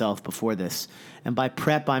prepped myself before this. And by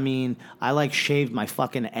prep, I mean I shaved my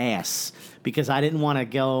fucking ass because I didn't want to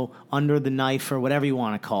go under the knife or whatever you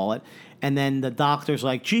want to call it. And then the doctor's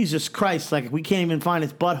like, Jesus Christ, we can't even find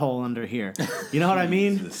his butthole under here. You know what I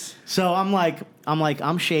mean? So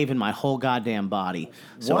I'm shaving my whole goddamn body.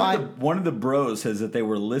 So one of the bros says that they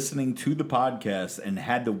were listening to the podcast and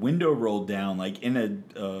had the window rolled down, like in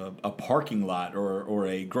a parking lot or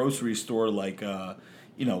a grocery store,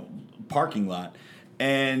 parking lot,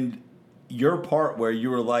 and your part where you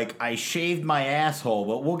were like, I shaved my asshole,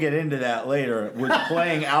 but we'll get into that later, was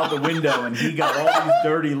playing out the window, and he got all these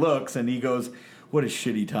dirty looks, and he goes, What a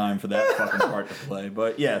shitty time for that fucking part to play.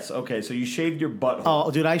 But yes, okay, so you shaved your butthole.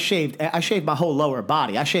 Oh, dude, I shaved my whole lower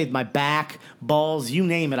body. I shaved my back, balls, you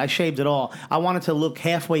name it. I shaved it all. I wanted to look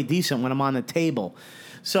halfway decent when I'm on the table.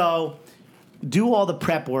 So, do all the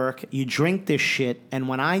prep work. You drink this shit, and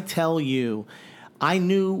when I tell you, I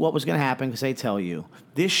knew what was going to happen because they tell you.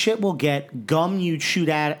 This shit will get gum you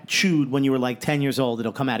chewed when you were like 10 years old.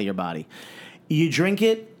 It'll come out of your body. You drink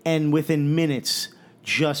it, and within minutes,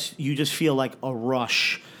 you just feel like a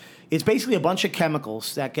rush. It's basically a bunch of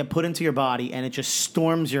chemicals that get put into your body, and it just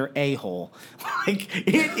storms your a-hole. Like,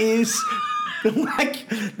 it is... Like,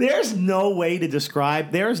 there's no way to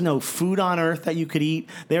describe. There is no food on earth that you could eat.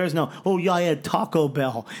 There is no, oh, yeah, I had Taco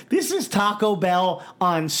Bell. This is Taco Bell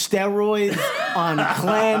on steroids, on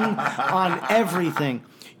Clen, on everything.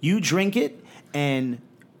 You drink it, and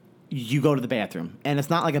you go to the bathroom. And it's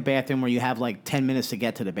not like a bathroom where you have like 10 minutes to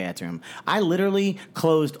get to the bathroom. I literally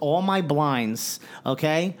closed all my blinds,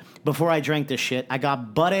 okay, before I drank this shit. I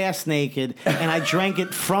got butt-ass naked, and I drank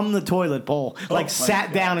it from the toilet bowl. Like,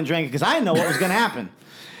 sat down and drank it, because I didn't know what was going to happen.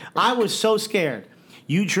 I was so scared.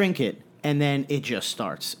 You drink it, and then it just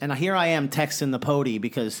starts. And here I am texting the Pody,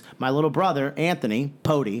 because my little brother, Anthony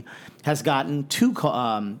Pody, has gotten two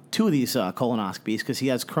of these colonoscopies because he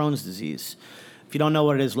has Crohn's disease. If you don't know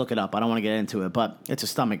what it is, look it up. I don't want to get into it, but it's a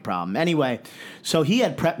stomach problem. Anyway, so he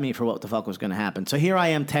had prepped me for what the fuck was going to happen. So here I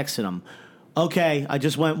am texting him. Okay, I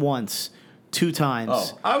just went once, 2 times.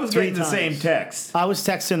 Oh, I was getting the same text. I was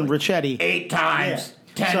texting Richetti. 8 times,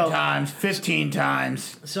 10 times, 15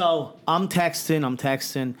 times. So I'm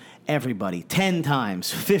texting everybody 10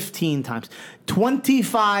 times, 15 times,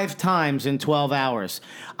 25 times in 12 hours.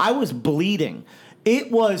 I was bleeding.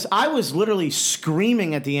 I was literally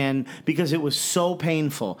screaming at the end because it was so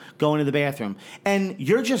painful going to the bathroom. And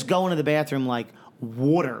you're just going to the bathroom like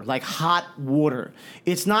water, like hot water.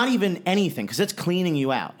 It's not even anything because it's cleaning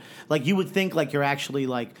you out. Like you would think like you're actually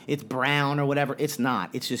like it's brown or whatever. It's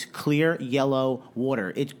not. It's just clear yellow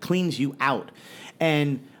water. It cleans you out.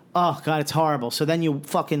 And oh God, it's horrible. So then you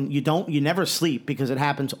never sleep because it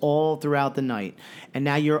happens all throughout the night. And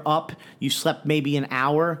now you're up, you slept maybe an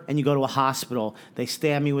hour, and you go to a hospital. They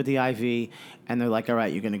stab me with the IV, and they're like, all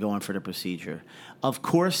right, you're going to go in for the procedure. Of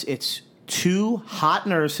course, it's 2 hot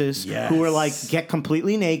nurses who are like, get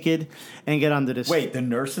completely naked and get under this. Wait, the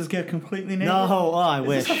nurses get completely naked? No, I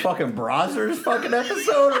wish. Is this a fucking Brazzers fucking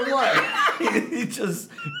episode or what? He just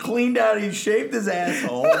cleaned out, he shaved his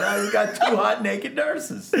asshole, and now he's got 2 hot naked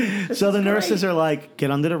nurses. So the nurses are like, get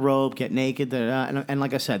under the robe, get naked. And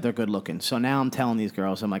like I said, they're good looking. So now I'm telling these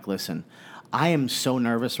girls, I'm like, listen, I am so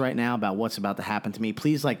nervous right now about what's about to happen to me.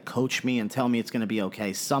 Please, like, coach me and tell me it's going to be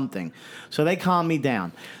okay, something. So they calm me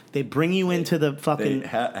down. They bring you into the fucking...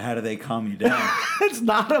 How do they calm you down? It's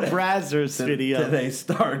not a Brazzers video. Do they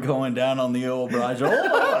start going down on the old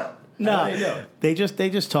Brazzers? No, they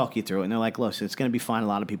just talk you through it. And they're like, look, it's going to be fine. A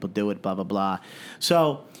lot of people do it, blah, blah, blah.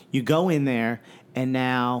 So you go in there, and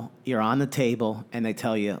now you're on the table, and they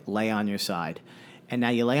tell you, lay on your side. And now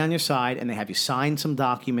you lay on your side, and they have you sign some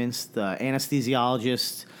documents. The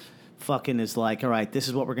anesthesiologist fucking is like, all right, this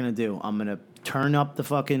is what we're going to do. I'm going to turn up the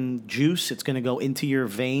fucking juice. It's going to go into your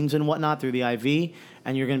veins and whatnot through the IV,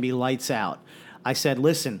 and you're going to be lights out. I said,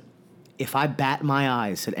 listen, if I bat my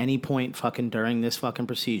eyes at any point fucking during this fucking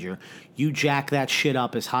procedure, you jack that shit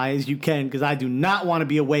up as high as you can, because I do not want to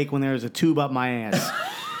be awake when there's a tube up my ass.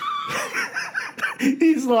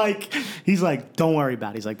 He's like, don't worry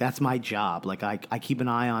about it. He's like, that's my job. Like, I keep an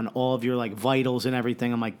eye on all of your, like, vitals and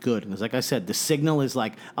everything. I'm like, good. And it's like I said, the signal is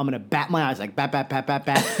like, I'm going to bat my eyes, like, bat, bat, bat, bat,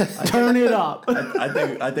 bat. Turn it up.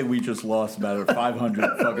 I think we just lost about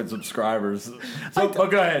 500 fucking subscribers. But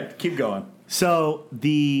go ahead. Keep going. So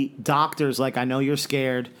the doctor's like, I know you're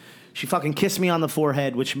scared. She fucking kissed me on the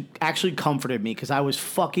forehead, which actually comforted me because I was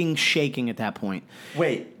fucking shaking at that point.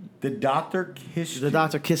 Wait, the doctor kissed you? The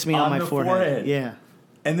doctor kissed me on my forehead. Yeah.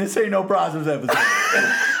 And this ain't no Brazzers episode.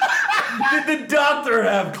 Did the doctor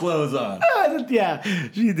have clothes on? Yeah,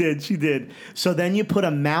 she did. So then you put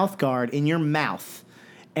a mouth guard in your mouth,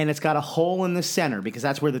 and it's got a hole in the center because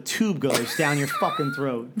that's where the tube goes down your fucking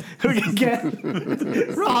throat.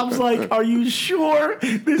 Rob's like, are you sure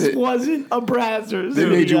this wasn't a Brazzers? They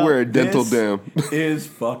made you wear a dental dam. Is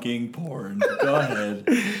fucking porn. Go ahead.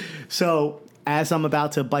 So as I'm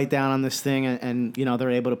about to bite down on this thing and you know,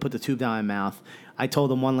 they're able to put the tube down my mouth, I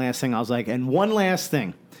told them one last thing. I was like, and one last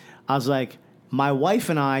thing. I was like, my wife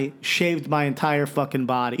and I shaved my entire fucking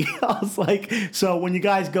body. I was like, so when you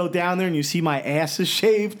guys go down there and you see my ass is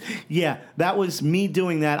shaved, yeah, that was me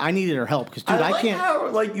doing that. I needed her help because, dude, I can't. How,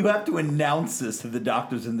 like, you have to announce this to the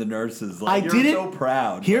doctors and the nurses. Like, I did it. So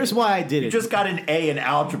proud. Here's why I did it. You just got an A in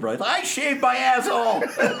algebra. I shaved my asshole.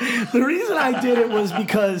 The reason I did it was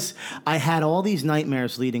because I had all these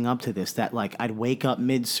nightmares leading up to this. That like I'd wake up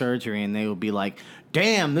mid-surgery and they would be like,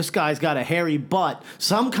 damn, this guy's got a hairy butt.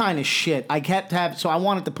 Some kind of shit. So I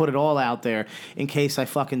wanted to put it all out there in case I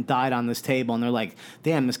fucking died on this table. And they're like,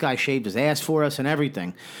 damn, this guy shaved his ass for us and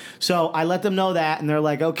everything. So I let them know that, and they're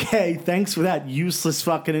like, okay, thanks for that useless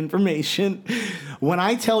fucking information. When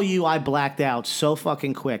I tell you I blacked out so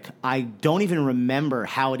fucking quick, I don't even remember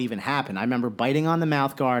how it even happened. I remember biting on the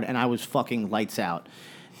mouth guard, and I was fucking lights out.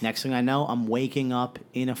 Next thing I know, I'm waking up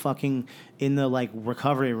in the like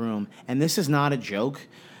recovery room, and this is not a joke.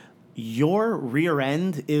 Your rear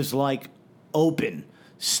end is like open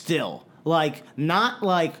still, like not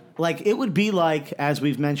like it would be like, as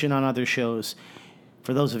we've mentioned on other shows.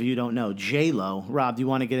 For those of you who don't know, J-Lo. Rob, do you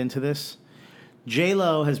want to get into this?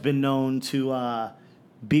 J-Lo has been known to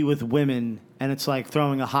be with women, and it's like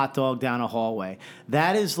throwing a hot dog down a hallway.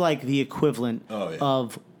 That is like the equivalent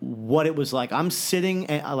of what it was like. I'm sitting,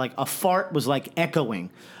 and like a fart was like echoing,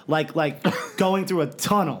 like going through a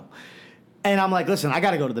tunnel. And I'm like, listen, I got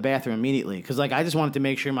to go to the bathroom immediately because like I just wanted to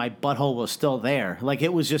make sure my butthole was still there. Like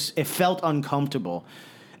it felt uncomfortable.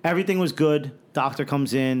 Everything was good. Doctor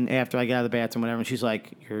comes in after I get out of the bathroom, whatever, and she's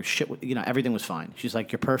like, your shit, everything was fine. She's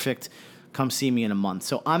like, you're perfect. Come see me in a month.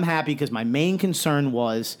 So I'm happy because my main concern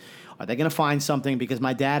was, are they going to find something? Because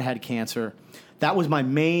my dad had cancer. That was my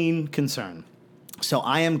main concern. So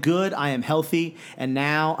I am good, I am healthy, and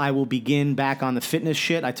now I will begin back on the fitness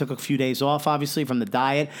shit. I took a few days off, obviously, from the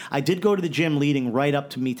diet. I did go to the gym leading right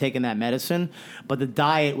up to me taking that medicine, but the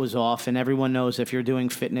diet was off, and everyone knows if you're doing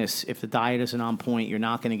fitness, if the diet isn't on point, you're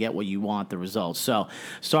not going to get what you want, the results. So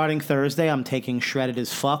starting Thursday, I'm taking Shredded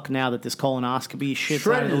as Fuck now that this colonoscopy shit's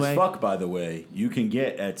out of the way. Shredded as Fuck, by the way, you can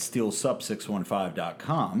get at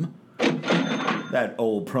steelsup615.com. That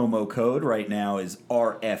old promo code right now is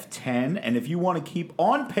RF10. And if you want to keep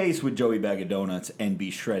on pace with Joey Bag of Donuts and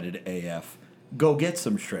be Shredded AF, go get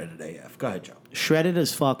some Shredded AF. Go ahead, Joe. Shredded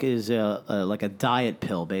as Fuck is like a diet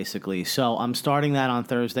pill, basically. So I'm starting that on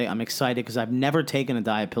Thursday. I'm excited because I've never taken a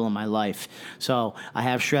diet pill in my life. So I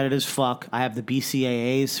have Shredded as Fuck. I have the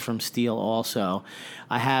BCAAs from Steel also.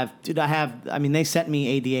 I mean, they sent me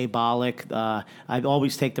ADA Bolic. I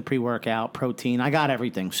always take the pre-workout, protein. I got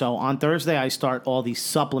everything. So on Thursday, I start all these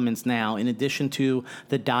supplements now, in addition to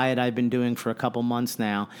the diet I've been doing for a couple months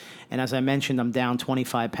now. And as I mentioned, I'm down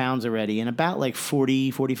 25 pounds already in about like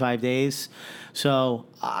 40, 45 days. So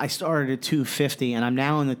I started at 250, and I'm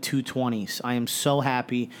now in the 220s. I am so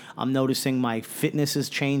happy. I'm noticing my fitness is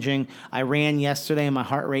changing. I ran yesterday, and my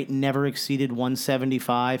heart rate never exceeded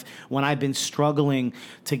 175 when I've been struggling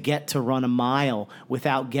to get to run a mile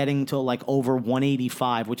without getting to like over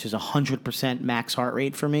 185, which is 100% max heart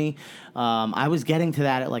rate for me. I was getting to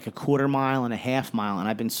that at like a quarter mile and a half mile, and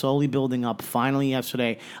I've been slowly building up. Finally,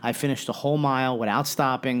 yesterday, I finished a whole mile without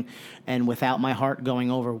stopping and without my heart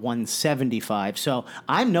going over 175. So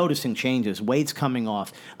I'm noticing changes, weight's coming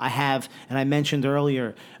off. I have, and I mentioned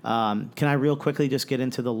earlier, can I real quickly just get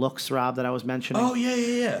into the looks, Rob, that I was mentioning? Oh,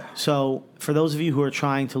 yeah. So for those of you who are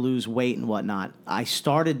trying to lose weight and whatnot, I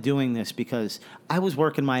started doing this because I was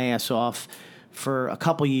working my ass off for a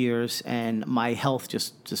couple years, and my health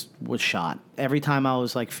just was shot. Every time I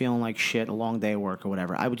was like feeling like shit, a long day of work or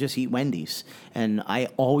whatever, I would just eat Wendy's. And I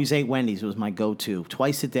always ate Wendy's. It was my go-to.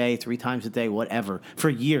 Twice a day, 3 times a day, whatever, for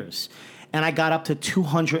years. And I got up to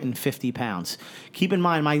 250 pounds. Keep in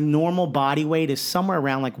mind, my normal body weight is somewhere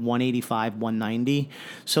around like 185, 190.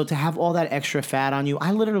 So to have all that extra fat on you,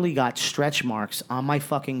 I literally got stretch marks on my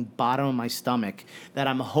fucking bottom of my stomach that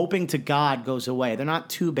I'm hoping to God goes away. They're not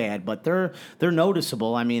too bad, but they're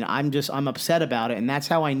noticeable. I mean, I'm upset about it, and that's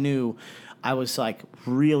how I knew I was like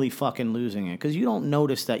really fucking losing it, because you don't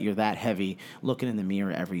notice that you're that heavy looking in the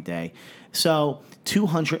mirror every day. So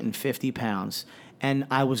 250 pounds. And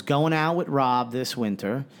I was going out with Rob this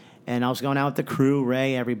winter, and I was going out with the crew,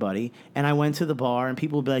 Ray, everybody, and I went to the bar, and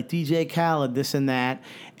people would be like, DJ Khaled, this and that,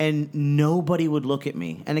 and nobody would look at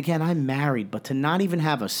me. And again, I'm married, but to not even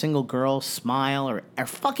have a single girl smile or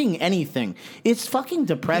fucking anything, it's fucking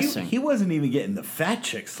depressing. He wasn't even getting the fat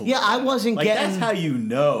chicks to look Yeah, I wasn't like, getting... That's how you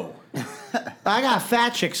know. I got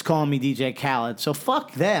fat chicks calling me DJ Khaled, so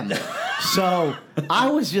fuck them. So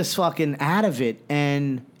I was just fucking out of it,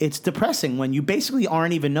 and it's depressing when you basically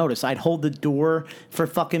aren't even noticed. I'd hold the door for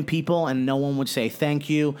fucking people and no one would say thank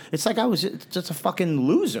you. It's like I was just a fucking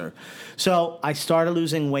loser. So I started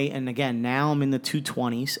losing weight, and again, now I'm in the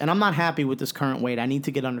 220s, and I'm not happy with this current weight. I need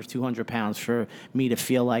to get under 200 pounds for me to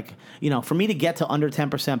feel like, for me to get to under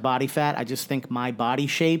 10% body fat. I just think my body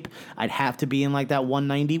shape, I'd have to be in like that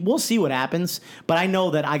 190. We'll see what happens, but I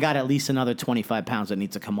know that I got at least another 25 pounds that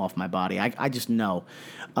needs to come off my body. I just know.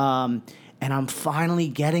 And I'm finally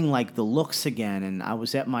getting like the looks again. And I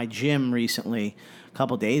was at my gym recently, a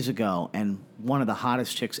couple days ago, and one of the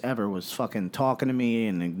hottest chicks ever was fucking talking to me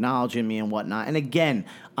and acknowledging me and whatnot. And again,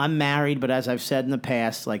 I'm married, but as I've said in the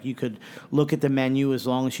past, like you could look at the menu as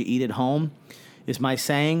long as you eat at home, is my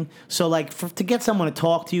saying. So like to get someone to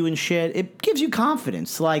talk to you and shit, it gives you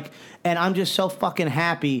confidence. Like, and I'm just so fucking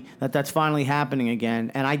happy that that's finally happening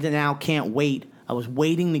again. And I now can't wait. I was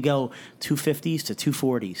waiting to go 250s to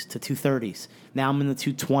 240s to 230s. Now I'm in the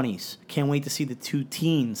 220s. Can't wait to see the 2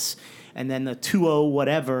 teens and then the 20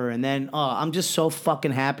 whatever. And then I'm just so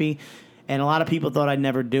fucking happy. And a lot of people thought I'd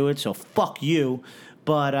never do it, so fuck you.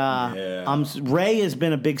 But Ray has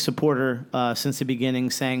been a big supporter since the beginning,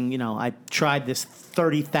 saying, I tried this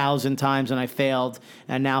 30,000 times and I failed.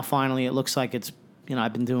 And now finally it looks like it's,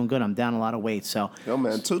 I've been doing good. I'm down a lot of weight, so. Yo,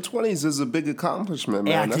 man, 220s is a big accomplishment,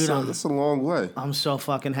 man. Yeah, dude, that's a long way. I'm so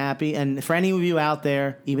fucking happy. And for any of you out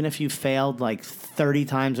there, even if you failed like 30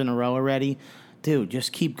 times in a row already, dude,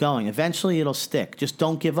 just keep going. Eventually it'll stick. Just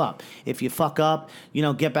don't give up. If you fuck up,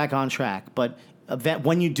 get back on track. But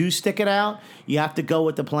when you do stick it out, you have to go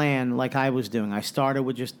with the plan like I was doing. I started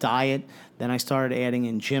with just diet, then I started adding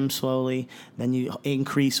in gym slowly, then you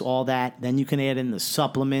increase all that, then you can add in the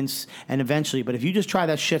supplements, and eventually, but if you just try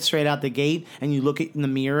that shit straight out the gate and you look in the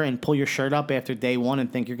mirror and pull your shirt up after day one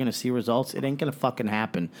and think you're going to see results, it ain't going to fucking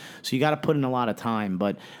happen. So you got to put in a lot of time,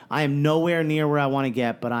 but I am nowhere near where I want to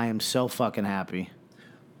get, but I am so fucking happy.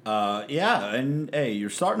 And hey, you're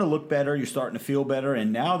starting to look better, you're starting to feel better,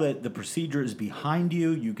 and now that the procedure is behind you,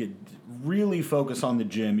 you could really focus on the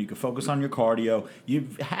gym, you could focus on your cardio.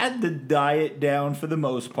 You've had the diet down for the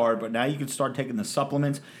most part, but now you can start taking the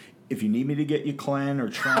supplements. If you need me to get you Clen or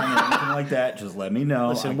Tren or anything like that, just let me know.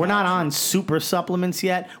 Listen, we're not on super supplements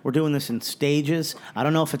yet. We're doing this in stages. I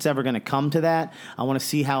don't know if it's ever going to come to that. I want to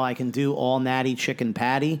see how I can do all natty chicken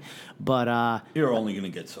patty, but you're only going to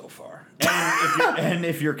get so far. And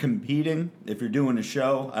if you're competing, if you're doing a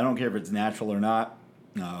show, I don't care if it's natural or not.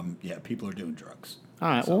 People are doing drugs. All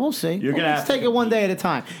right, well, we'll see. Let's take it one day at a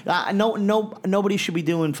time. Nobody should be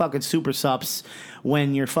doing fucking super sups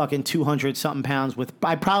when you're fucking 200-something pounds with...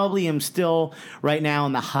 I probably am still right now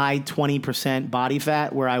in the high 20% body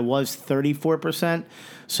fat where I was 34%.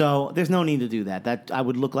 So there's no need to do that. That I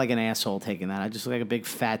would look like an asshole taking that. I just look like a big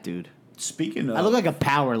fat dude. Speaking of... I look like a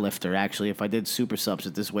power lifter, actually, if I did super subs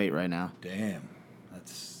at this weight right now. Damn.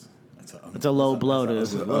 It's a low blow to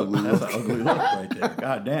this. That's an ugly look right there.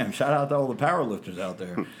 God damn. Shout out to all the power lifters out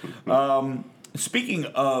there. Speaking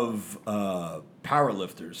of power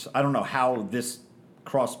lifters, I don't know how this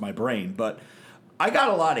crossed my brain, but I got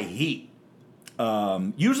a lot of heat.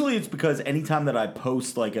 Usually it's because anytime that I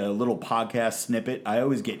post like a little podcast snippet, I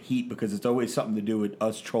always get heat because it's always something to do with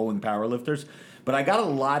us trolling power lifters. But I got a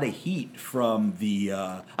lot of heat from the...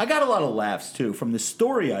 I got a lot of laughs, too, from the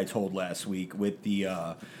story I told last week with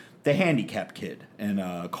the handicapped kid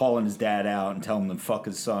and calling his dad out and telling him to fuck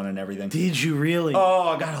his son and everything. Did you really? Oh,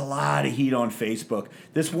 I got a lot of heat on Facebook.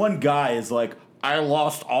 This one guy is like, I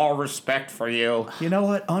lost all respect for you. You know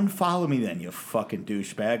what? Unfollow me then, you fucking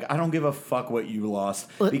douchebag. I don't give a fuck what you lost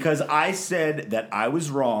because I said that I was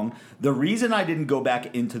wrong. The reason I didn't go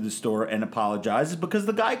back into the store and apologize is because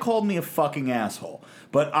the guy called me a fucking asshole.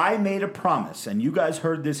 But I made a promise, and you guys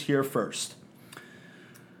heard this here first.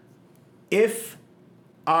 If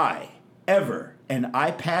I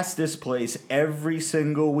pass this place every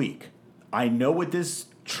single week, I know what this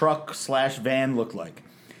truck/van looked like.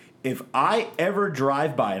 If I ever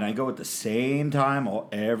drive by, and I go at the same time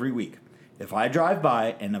every week, if I drive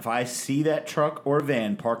by and if I see that truck or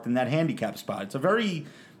van parked in that handicap spot,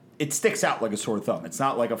 it sticks out like a sore thumb. It's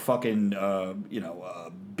not like a fucking,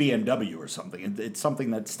 BMW or something. It's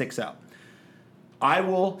something that sticks out. I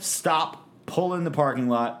will stop, pull in the parking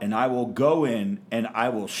lot, and I will go in and I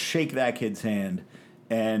will shake that kid's hand.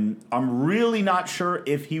 And I'm really not sure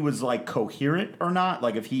if he was, like, coherent or not,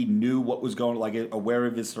 like if he knew what was going on, like aware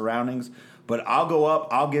of his surroundings. But I'll go up,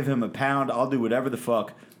 I'll give him a pound, I'll do whatever the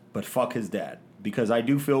fuck, but fuck his dad. Because I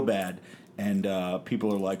do feel bad. And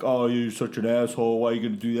people are like, oh, you're such an asshole, why are you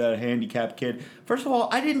going to do that, a handicapped kid? First of all,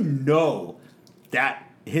 I didn't know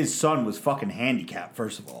that his son was fucking handicapped,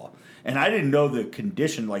 first of all. And I didn't know the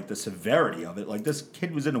condition, like the severity of it. Like this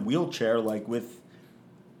kid was in a wheelchair, like with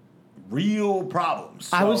real problems.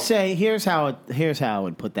 I would So- say here's how I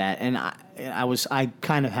would put that, and I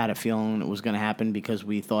kind of had a feeling it was going to happen because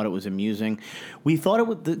we thought it was amusing. We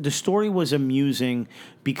thought the story was amusing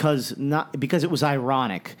because it was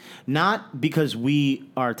ironic, not because we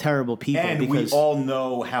are terrible people. And because we all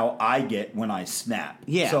know how I get when I snap.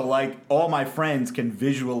 Yeah. So like all my friends can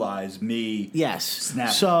visualize me. yes,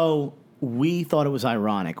 Snapping. so we thought it was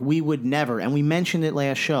ironic. We would never, and we mentioned it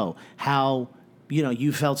last show how.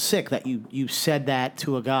 You felt sick that you said that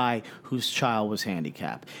to a guy whose child was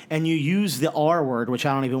handicapped. And you used the R word, which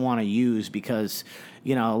I don't even want to use because,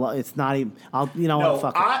 it's not even, No,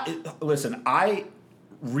 fuck it. listen, I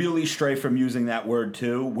really stray from using that word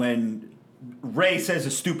too when Ray says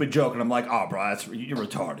a stupid joke and I'm like, oh, bro, you're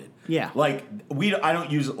retarded. Yeah. Like, I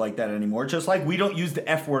don't use it like that anymore. Just like we don't use the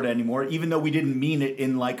F word anymore, even though we didn't mean it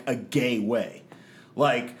in like a gay way.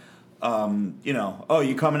 Like, oh,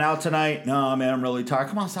 you coming out tonight? No, man, I'm really tired.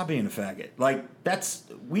 Come on, stop being a faggot. Like,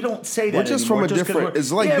 we don't say that We're just anymore. from a different.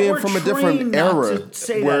 It's like Yeah, being we're from a trained different not era to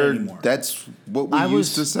say that where anymore. that's what we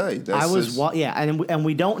used to say. That's and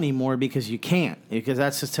we don't anymore because you can't, because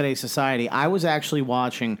that's just today's society. I was actually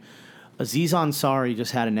watching Aziz Ansari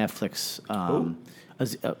just had a Netflix.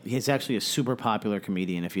 He's actually a super popular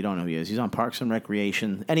comedian. If you don't know who he is, he's on Parks and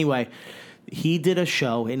Recreation. Anyway, he did a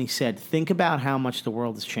show and he said, think about how much the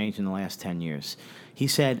world has changed in the last 10 years. He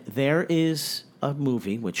said, there is a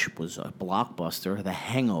movie, which was a blockbuster, The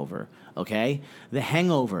Hangover, okay? The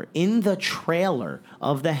Hangover, in the trailer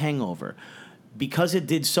of The Hangover, because it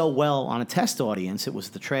did so well on a test audience, it was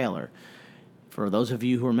the trailer. For those of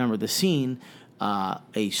you who remember the scene,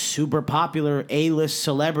 a super popular A-list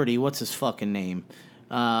celebrity, what's his fucking name,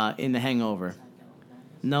 in The Hangover?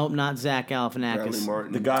 Nope, not Zach Galifianakis. Bradley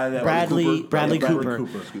Martin. The guy that Bradley Bradley Cooper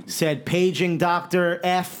said paging Dr.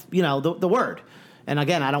 F, the word. And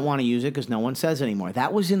again, I don't want to use it because no one says it anymore.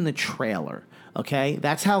 That was in the trailer, okay?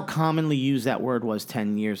 That's how commonly used that word was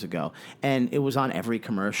 10 years ago. And it was on every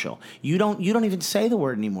commercial. You don't even say the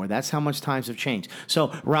word anymore. That's how much times have changed.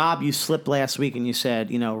 So, Rob, you slipped last week and you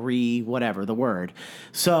said, whatever, the word.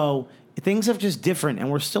 So things are just different,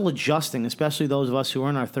 and we're still adjusting, especially those of us who are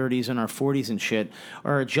in our 30s and our 40s and shit,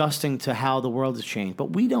 are adjusting to how the world has changed.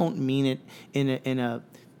 But we don't mean it in a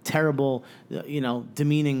terrible,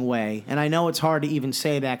 demeaning way. And I know it's hard to even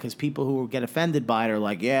say that because people who get offended by it are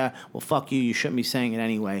like, yeah, well, fuck you, you shouldn't be saying it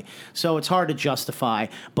anyway. So it's hard to justify.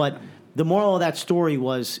 But the moral of that story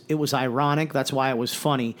was it was ironic. That's why it was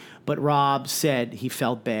funny. But Rob said he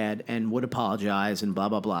felt bad and would apologize and blah,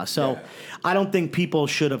 blah, blah. So I don't think people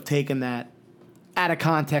should have taken that out of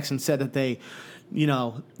context and said that they,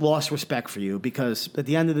 lost respect for you, because at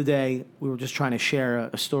the end of the day, we were just trying to share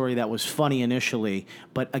a story that was funny initially.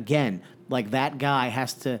 But again, like that guy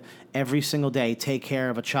has to every single day take care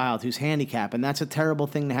of a child who's handicapped. And that's a terrible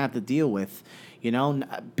thing to have to deal with.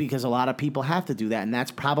 Because a lot of people have to do that, and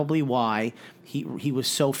that's probably why he was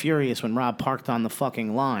so furious when Rob parked on the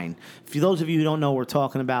fucking line. For those of you who don't know what we're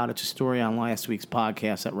talking about, it's a story on last week's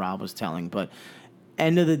podcast that Rob was telling, but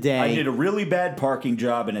end of the day, I did a really bad parking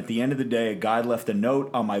job, and at the end of the day, a guy left a note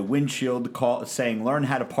on my windshield saying, "Learn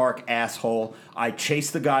how to park, asshole." I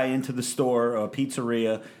chased the guy into the store, a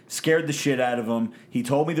pizzeria, scared the shit out of him. He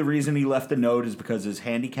told me the reason he left the note is because his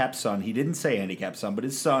handicapped son, he didn't say handicapped son, but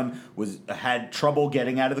his son had trouble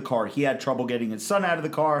getting out of the car. He had trouble getting his son out of the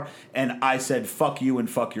car, and I said, "Fuck you and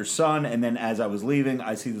fuck your son." And then as I was leaving,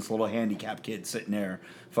 I see this little handicapped kid sitting there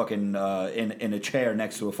fucking in a chair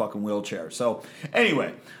next to a fucking wheelchair. So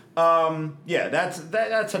anyway,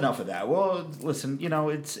 that's enough of that. Well, listen,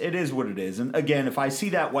 it is what it is. And again, if I see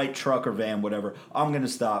that white truck or van, whatever, I'm gonna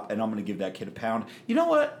stop and I'm gonna give that kid a pound. You know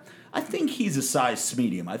what? I think he's a size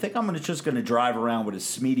medium. I think I'm just gonna drive around with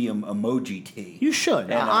a medium emoji tee. You should.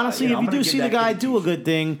 And, honestly, if I'm you gonna do give see the that guy kid do a good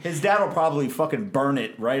thing, his dad will probably fucking burn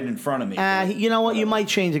it right in front of me. you know what? You might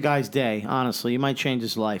change a guy's day. Honestly, you might change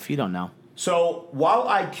his life. You don't know. So while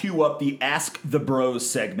I queue up the Ask the Bros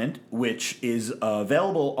segment, which is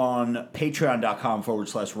available on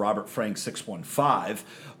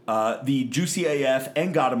patreon.com/RobertFrank615, the Juicy AF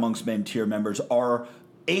and God Amongst Men tier members are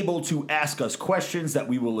able to ask us questions that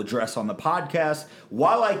we will address on the podcast.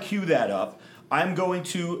 While I queue that up, I'm going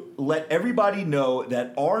to let everybody know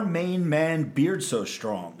that our main man, Beard So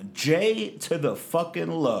Strong, Jay to the fucking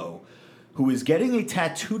low, who is getting a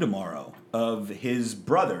tattoo tomorrow of his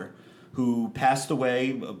brother, who passed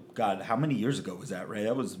away, God, how many years ago was that, Ray?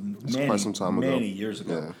 That was quite some time ago. Many years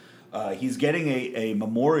ago. Yeah. He's getting a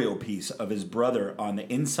memorial piece of his brother on the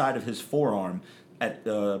inside of his forearm at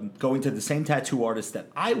going to the same tattoo artist that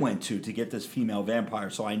I went to get this female vampire,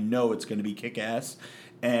 so I know it's going to be kick-ass.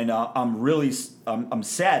 And I'm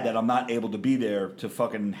sad that I'm not able to be there to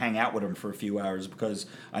fucking hang out with him for a few hours because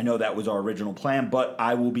I know that was our original plan. But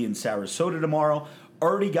I will be in Sarasota tomorrow.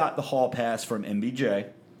 Already got the hall pass from MBJ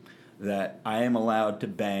that I am allowed to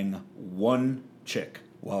bang one chick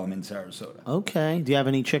while I'm in Sarasota. Okay. Do you have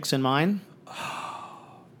any chicks in mind?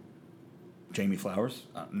 Jamie Flowers?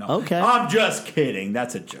 No. Okay. I'm just kidding.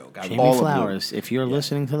 That's a joke. Jamie All of Flowers, if you're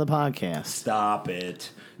listening to the podcast. Stop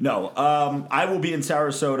it. No, I will be in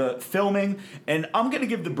Sarasota filming, and I'm going to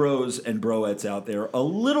give the bros and broettes out there a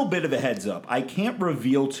little bit of a heads up. I can't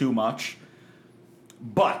reveal too much,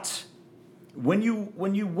 but when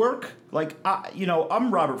you work, like,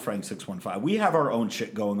 I'm Robert Frank 615. We have our own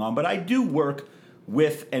shit going on, but I do work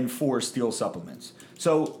with and for Steel Supplements.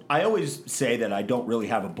 So I always say that I don't really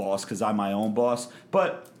have a boss because I'm my own boss,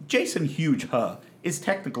 but Jason Huge is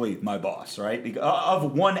technically my boss, right?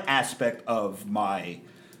 Of one aspect of my,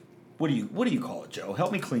 what do you call it, Joe?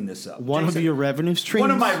 Help me clean this up. One Jason, of your revenue streams?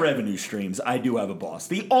 One of my revenue streams, I do have a boss.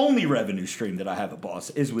 The only revenue stream that I have a boss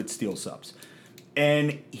is with Steel Subs.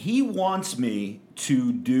 And he wants me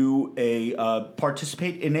to do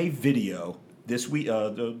participate in a video this week,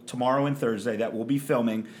 tomorrow and Thursday that we'll be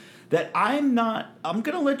filming, that I'm going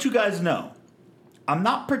to let you guys know, I'm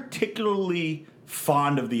not particularly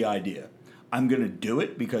fond of the idea. I'm going to do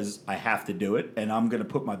it because I have to do it, and I'm going to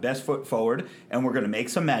put my best foot forward, and we're going to make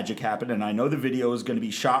some magic happen, and I know the video is going to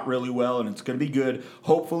be shot really well, and it's going to be good.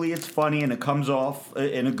 Hopefully it's funny, and it comes off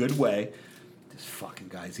in a good way. This fucking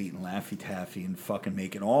guy's eating Laffy Taffy and fucking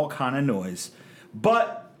making all kind of noise.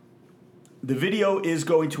 But the video is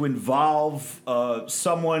going to involve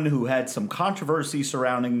someone who had some controversy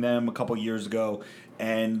surrounding them a couple years ago,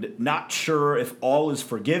 and not sure if all is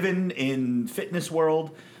forgiven in fitness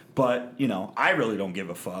world, but, I really don't give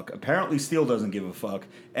a fuck. Apparently Steel doesn't give a fuck,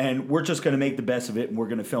 and we're just going to make the best of it, and we're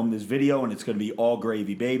going to film this video, and it's going to be all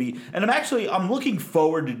gravy, baby. And I'm looking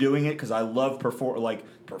forward to doing it because I love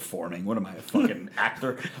performing. What am I, a fucking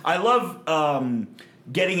actor? I love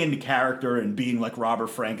getting into character and being like Robert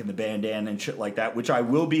Frank and the bandana and shit like that, which I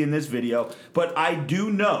will be in this video. But I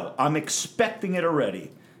do know, I'm expecting it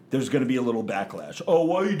already, there's going to be a little backlash. Oh,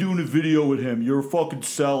 why are you doing a video with him? You're a fucking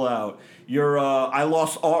sellout.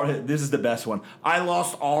 This is the best one. I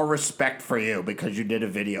lost all respect for you because you did a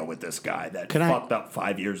video with this guy that fucked up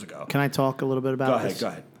 5 years ago. Can I talk a little bit about this? Go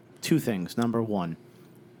ahead. Two things. Number one,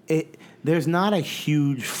 there's not a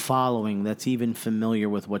huge following that's even familiar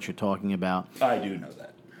with what you're talking about. I do know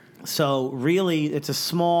that. So really, it's a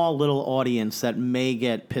small little audience that may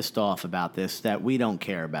get pissed off about this that we don't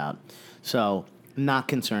care about. So not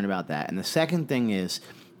concerned about that. And the second thing is,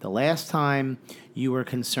 the last time you were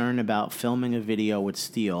concerned about filming a video with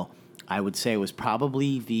Steel, I would say it was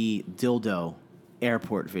probably the dildo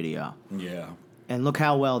airport video. Yeah. And look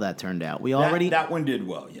how well that turned out. That one did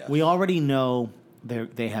well, yeah. We already know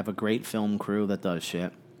they have a great film crew that does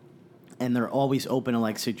shit, and they're always open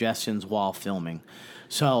to suggestions while filming.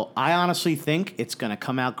 So I honestly think it's going to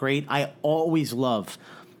come out great. I always love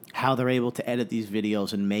how they're able to edit these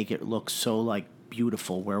videos and make it look so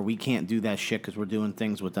beautiful, where we can't do that shit because we're doing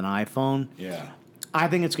things with an iPhone. Yeah. I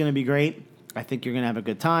think it's going to be great. I think you're going to have a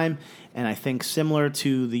good time, and I think similar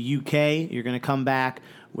to the UK, you're going to come back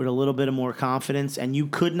with a little bit of more confidence, and you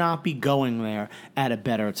could not be going there at a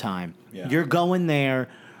better time. Yeah. You're going there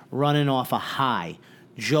running off a high.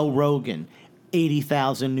 Joe Rogan,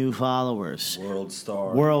 80,000 new followers. World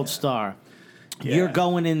star. Yeah. You're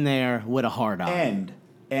going in there with a hard on.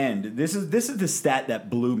 And this is the stat that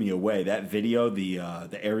blew me away. That video, the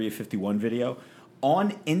Area 51 video,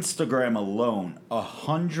 on Instagram alone,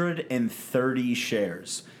 130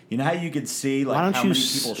 shares. You know how you could see Why don't how you many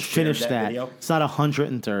people shared finish that video? It's not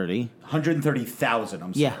 130. 130,000.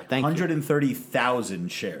 I'm sorry. Yeah, thank you.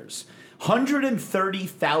 130,000 shares.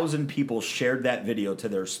 130,000 people shared that video to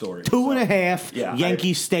their story. 2.5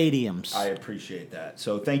 Yankee stadiums. I appreciate that.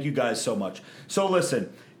 So thank you guys so much. So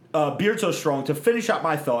listen, Beard So Strong, to finish out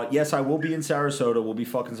my thought, yes, I will be in Sarasota. We'll be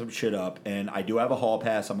fucking some shit up. And I do have a hall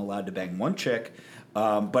pass. I'm allowed to bang one chick.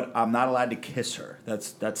 But I'm not allowed to kiss her.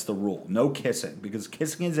 That's the rule. No kissing. Because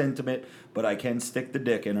kissing is intimate, but I can stick the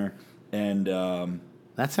dick in her. And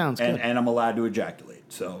that sounds good. And I'm allowed to ejaculate.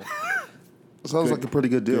 So... Sounds like a pretty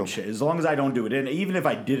good deal. Good shit. As long as I don't do it in, even if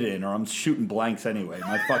I did it in, or I'm shooting blanks anyway.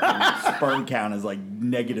 My fucking sperm count is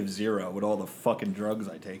 -0 with all the fucking drugs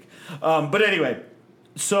I take. But anyway,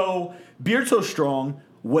 so Beard So Strong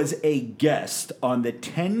was a guest on the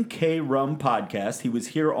 10K Rum podcast. He was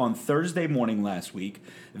here on Thursday morning last week.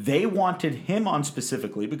 They wanted him on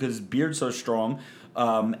specifically because Beard So Strong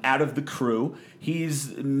out of the crew.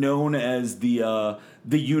 He's known as the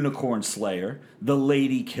Unicorn Slayer, the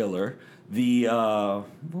Lady Killer, the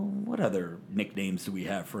what other nicknames do we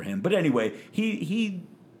have for him? But anyway, he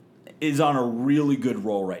is on a really good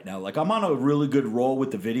roll right now. Like, I'm on a really good roll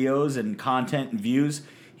with the videos and content and views.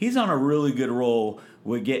 He's on a really good roll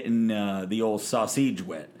with getting the old sausage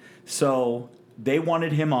wet. So they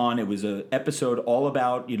wanted him on. It was an episode all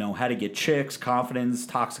about, how to get chicks, confidence,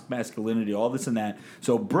 toxic masculinity, all this and that.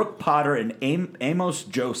 So Brooke Potter and Amos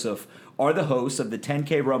Joseph are the hosts of the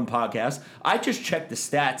 10K Rum podcast. I just checked the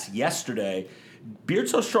stats yesterday. Beard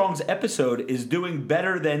So Strong's episode is doing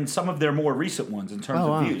better than some of their more recent ones in terms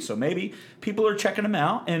of views. So maybe people are checking him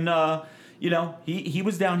out. And, he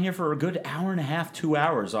was down here for a good hour and a half, 2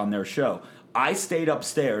 hours on their show. I stayed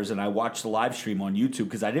upstairs and I watched the live stream on YouTube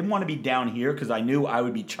because I didn't want to be down here because I knew I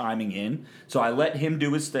would be chiming in. So I let him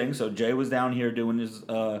do his thing. So Jay was down here doing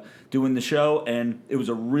the show, and it was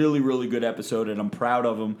a really, really good episode, and I'm proud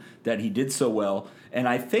of him that he did so well. And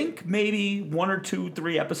I think maybe 1 or 2,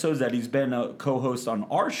 3 episodes that he's been a co-host on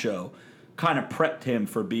our show kind of prepped him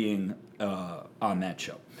for being on that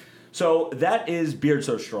show. So that is Beard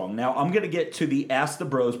So Strong. Now I'm going to get to the Ask the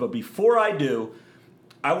Bros, but before I do,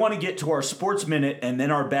 I want to get to our Sports Minute and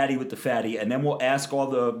then our Baddie with the Fatty, and then we'll answer all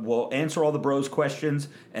the bros questions,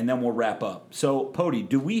 and then we'll wrap up. So, Pody,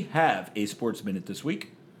 do we have a Sports Minute this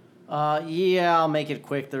week? Yeah, I'll make it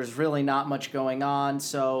quick. There's really not much going on.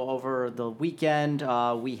 So over the weekend,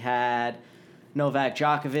 we had Novak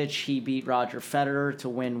Djokovic. He beat Roger Federer to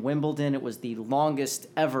win Wimbledon. It was the longest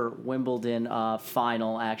ever Wimbledon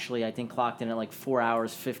final, actually. I think clocked in at like 4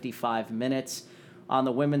 hours, 55 minutes. On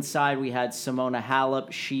the women's side, we had Simona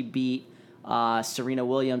Halep. She beat Serena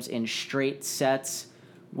Williams in straight sets.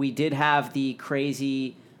 We did have the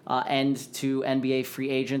crazy end to NBA free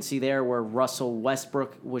agency there where Russell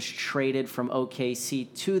Westbrook was traded from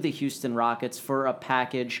OKC to the Houston Rockets for a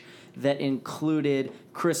package that included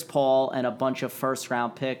Chris Paul and a bunch of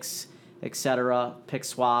first-round picks, etc., pick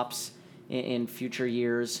swaps in future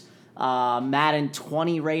years. Madden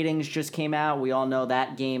 20 ratings just came out. We all know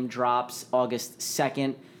that game drops August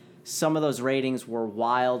 2nd. Some of those ratings were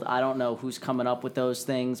wild. I don't know who's coming up with those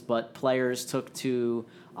things, but players took to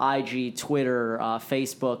IG, Twitter,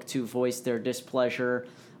 Facebook to voice their displeasure.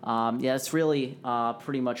 That's really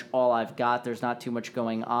pretty much all I've got. There's not too much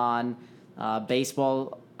going on.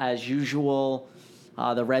 Baseball, as usual.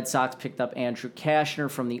 The Red Sox picked up Andrew Cashner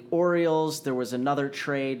from the Orioles. There was another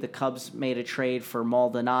trade. The Cubs made a trade for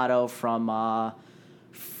Maldonado from the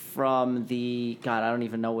I don't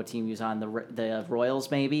even know what team he was on, the Royals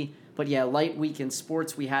maybe. But yeah, light week in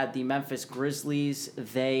sports. We had the Memphis Grizzlies.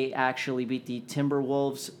 They actually beat the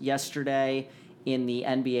Timberwolves yesterday in the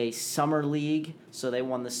NBA Summer League. So they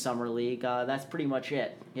won the Summer League. That's pretty much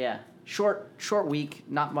it. Yeah, short week.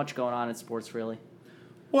 Not much going on in sports really.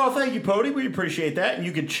 Well, thank you, Pody. We appreciate that. And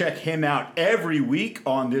you can check him out every week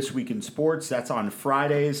on This Week in Sports. That's on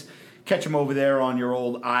Fridays. Catch him over there on your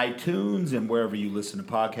old iTunes and wherever you listen to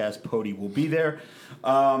podcasts. Pody will be there.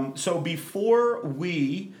 So before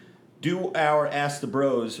we do our Ask the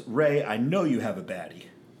Bros, Ray, I know you have a baddie.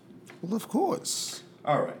 Well, of course.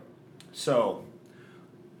 All right. So,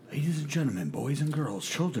 ladies and gentlemen, boys and girls,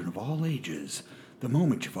 children of all ages, the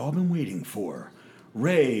moment you've all been waiting for.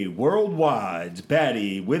 Ray Worldwide's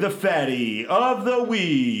Baddie with a Fatty of the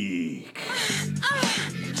Week.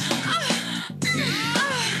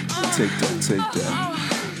 Take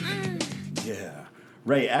that. Yeah.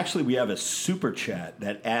 Ray, actually, we have a super chat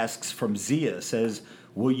that asks from Zia, says,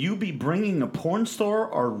 will you be bringing a porn star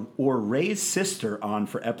or Ray's sister on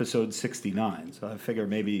for episode 69? So I figure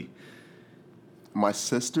maybe... My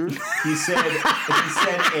sister? He said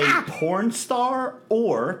a porn star,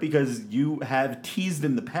 or because you have teased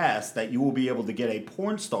in the past that you will be able to get a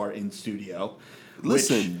porn star in studio.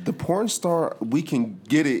 Listen, the porn star, we can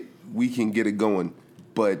get it going,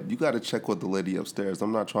 but you got to check with the lady upstairs.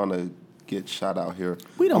 I'm not trying to get shot out here.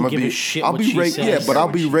 We don't give a shit I'll what be she Ray, says. yeah, but I'll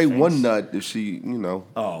be Ray thinks. One Nut if she,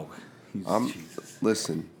 Oh, Jesus.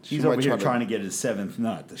 Listen. He's over here trying to get his seventh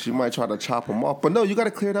nut. She might try to chop him off, but no, you got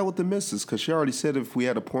to clear that with the missus because she already said if we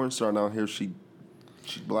had a porn star down here, she'd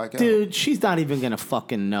black out. Dude, she's not even gonna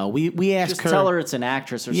fucking know. We asked Just her. tell her it's an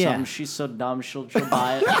actress or Yeah. something. She's so dumb, she'll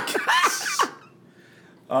buy it.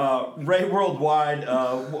 Ray Worldwide,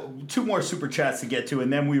 2 more super chats to get to,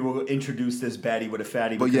 and then we will introduce this baddie with a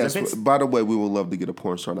fatty. But because yes, if it's- by the way, we would love to get a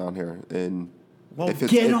porn star down here, and Well,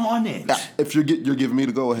 get on it. If you're giving me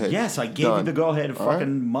the go ahead. Yes, I gave you the go ahead a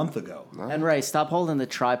fucking month ago. And Ray, stop holding the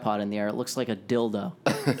tripod in the air. It looks like a dildo.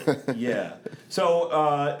 Yeah.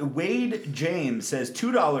 So Wade James says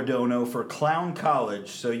 $2 dono for Clown College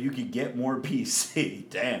so you could get more PC.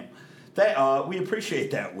 Damn. We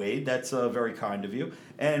appreciate that, Wade. That's very kind of you.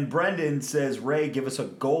 And Brendan says, Ray, give us a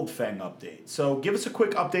Goldfang update. So give us a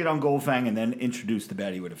quick update on Goldfang and then introduce the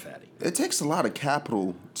baddie with a fatty. It takes a lot of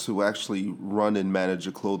capital to actually run and manage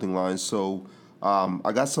a clothing line. So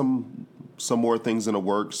I got some more things in the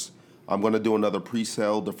works. I'm going to do another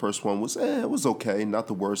pre-sale. The first one was, it was okay. Not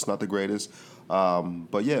the worst, not the greatest.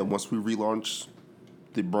 But yeah, once we relaunch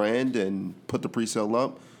the brand and put the pre-sale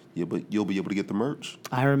up, you'll be able to get the merch.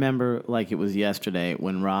 I remember like it was yesterday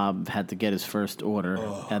when Rob had to get his first order.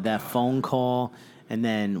 Had that phone call, and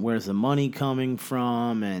then where's the money coming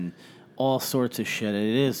from, and all sorts of shit.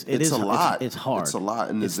 It's a lot. It's hard. It's a lot,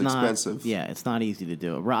 and it's expensive. Yeah, it's not easy to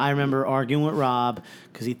do. I remember arguing with Rob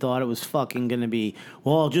because he thought it was fucking going to be,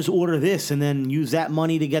 well, just order this and then use that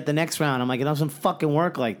money to get the next round. I'm like, it doesn't fucking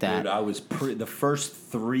work like that. Dude, I was the first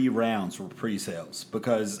 3 rounds were pre-sales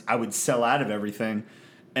because I would sell out of everything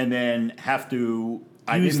and then have to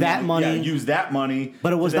use that money.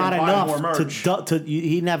 But it was not enough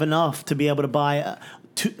he didn't have enough to be able to buy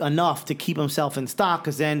enough to keep himself in stock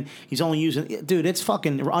because then he's only using. Dude, it's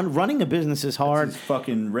fucking running a business is hard. That's his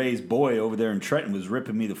fucking Ray's boy over there in Trenton was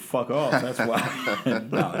ripping me the fuck off. That's why.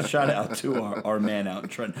 No, shout out to our man out in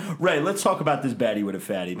Trenton. Ray, let's talk about this baddie with a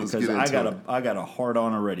fatty because I got a hard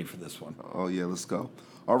on already for this one. Oh yeah, let's go.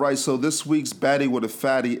 All right, so this week's baddie with a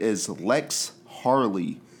fatty is Lex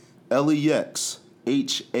Harley, LEXHARLEE.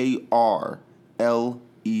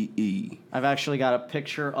 I've actually got a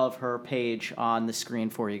picture of her page on the screen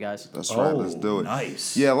for you guys. That's right. Let's do it.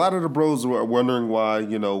 Nice. Yeah, a lot of the bros were wondering why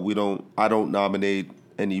I don't nominate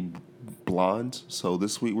any blondes. So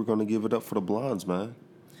this week we're gonna give it up for the blondes, man.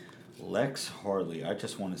 Lex Harley. I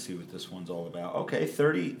just want to see what this one's all about. Okay,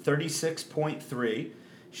 36.3.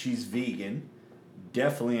 She's vegan.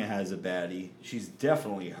 Definitely has a baddie. She's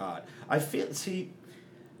definitely hot.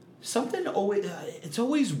 Something always, it's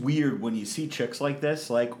always weird when you see chicks like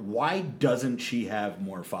this. Like, why doesn't she have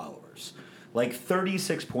more followers? Like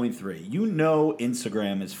 36.3. You know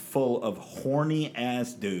Instagram is full of horny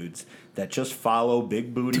ass dudes that just follow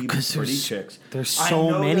big booty, pretty chicks. There's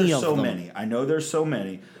so many of them. I know there's so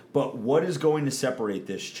many. But what is going to separate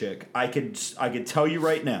this chick? I could tell you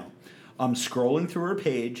right now. I'm scrolling through her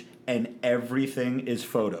page and everything is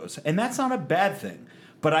photos. And that's not a bad thing.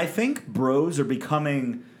 But I think bros are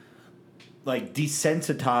becoming like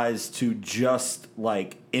desensitized to just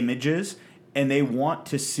like images, and they want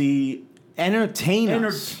to see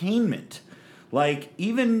entertainment. Like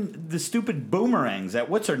even the stupid boomerangs that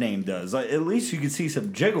what's her name does. Like, at least you can see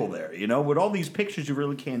some jiggle there, With all these pictures, you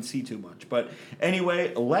really can't see too much. But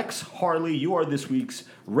anyway, Lex Harley, you are this week's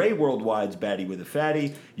Ray Worldwide's baddie with a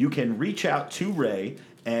fatty. You can reach out to Ray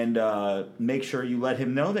and make sure you let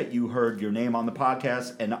him know that you heard your name on the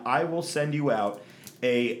podcast, and I will send you out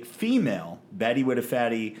a female baddie with a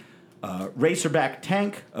fatty racerback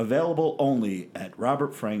tank, available only at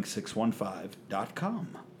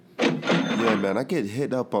robertfrank615.com. Yeah, man, I get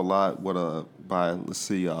hit up a lot with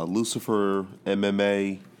Lucifer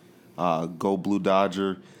MMA, Go Blue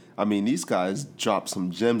Dodger. I mean, these guys drop some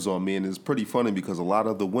gems on me, and it's pretty funny because a lot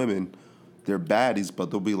of the women, they're baddies, but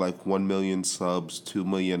they'll be like 1 million subs, 2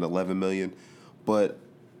 million, 11 million. But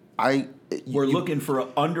we're looking for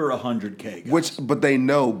under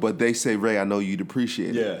 100K. But they say, Ray, I know you'd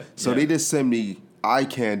appreciate it. Yeah. So they just send me eye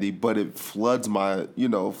candy, but it floods my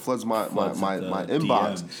inbox,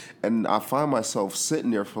 DMs. and I find myself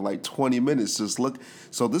sitting there for like 20 minutes just look.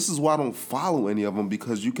 So this is why I don't follow any of them,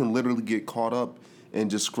 because you can literally get caught up in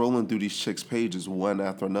just scrolling through these chicks' pages one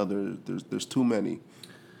after another. There's too many.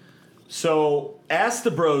 So, Ask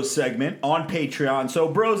the Bros segment on Patreon. So,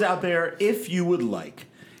 bros out there, if you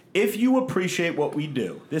appreciate what we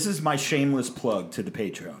do, this is my shameless plug to the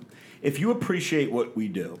Patreon. If you appreciate what we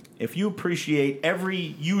do, if you appreciate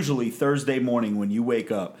usually Thursday morning when you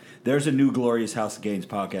wake up, there's a new Glorious House of Gains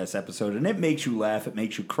podcast episode, and it makes you laugh, it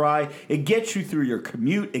makes you cry, it gets you through your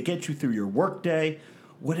commute, it gets you through your workday,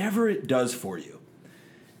 whatever it does for you.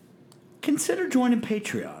 Consider joining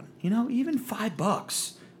Patreon, even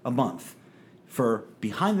 $5 a month for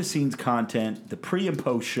behind-the-scenes content, the pre- and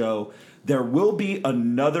post-show. There will be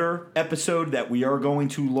another episode that we are going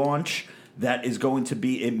to launch that is going to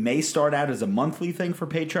be, it may start out as a monthly thing for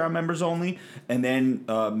Patreon members only, and then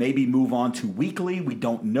maybe move on to weekly. We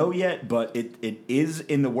don't know yet, but it is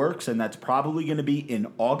in the works, and that's probably going to be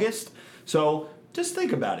in August. So just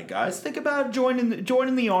think about it, guys. Think about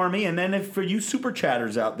joining the army, and then if for you super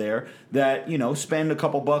chatters out there that spend a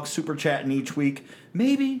couple bucks super chatting each week,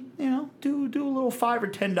 maybe do a little $5 or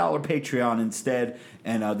 $10 Patreon instead,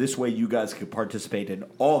 and this way you guys can participate in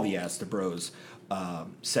all the Ask the Bros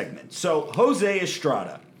segments. So Jose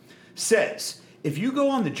Estrada says, if you go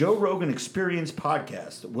on the Joe Rogan Experience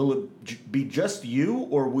podcast, will it be just you,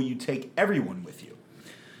 or will you take everyone with you?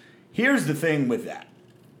 Here's the thing with that.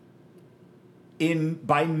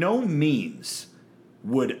 By no means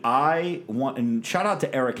would I want, and shout out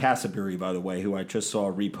to Eric Hasselbury, by the way, who I just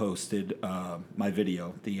saw reposted my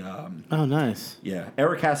video. Oh, nice. Yeah,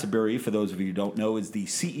 Eric Hasselbury, for those of you who don't know, is the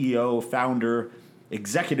CEO, founder,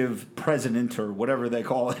 executive president, or whatever they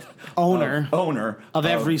call it. Owner of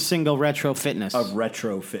every single Retro Fitness. Of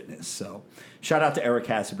Retro Fitness. So shout out to Eric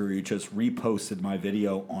Hasselbury, who just reposted my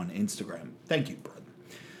video on Instagram. Thank you, brother.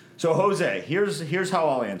 So Jose, here's how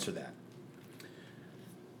I'll answer that.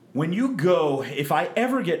 When you go, if I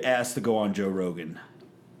ever get asked to go on Joe Rogan,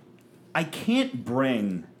 I can't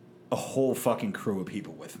bring a whole fucking crew of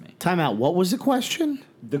people with me. Time out. What was the question?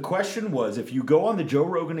 The question was, if you go on the Joe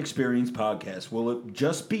Rogan Experience podcast, will it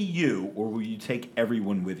just be you, or will you take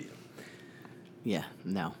everyone with you? Yeah,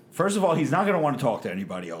 no. First of all, he's not going to want to talk to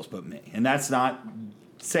anybody else but me. And that's not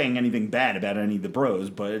saying anything bad about any of the bros,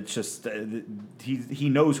 but it's just he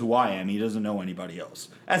knows who I am. He doesn't know anybody else.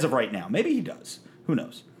 As of right now. Maybe he does. Who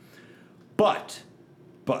knows? But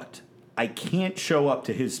I can't show up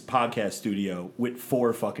to his podcast studio with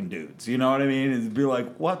 4 fucking dudes. You know what I mean? It'd be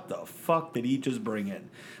like, what the fuck did he just bring in?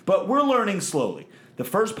 But we're learning slowly. The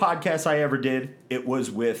first podcast I ever did, it was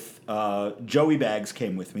with Joey Bags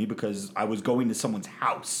came with me because I was going to someone's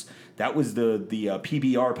house. That was the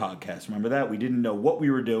PBR podcast. Remember that? We didn't know what we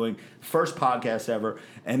were doing. First podcast ever.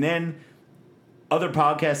 And then other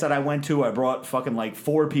podcasts that I went to, I brought fucking like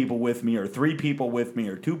 4 people with me, or 3 people with me,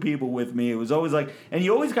 or 2 people with me. It was always like, and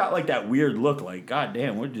you always got like that weird look, like, God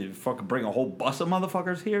damn, what did you fucking bring a whole bus of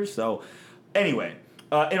motherfuckers here? So, anyway,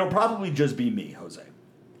 it'll probably just be me, Jose.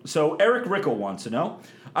 So Eric Rickle wants to know,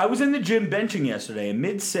 I was in the gym benching yesterday, and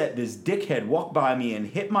mid-set, this dickhead walked by me and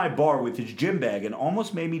hit my bar with his gym bag and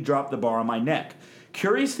almost made me drop the bar on my neck.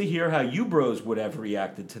 Curious to hear how you bros would have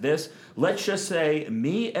reacted to this. Let's just say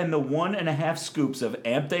me and the 1.5 scoops of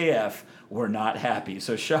Amped AF were not happy.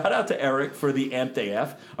 So shout out to Eric for the Amped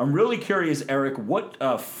AF. I'm really curious, Eric, what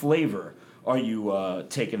flavor are you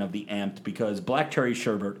taking of the Amped? Because black cherry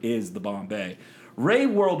sherbet is the Bombay. Ray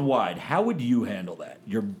Worldwide, how would you handle that?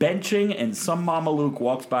 You're benching and some Mama Luke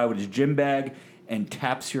walks by with his gym bag and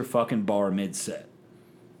taps your fucking bar mid-set.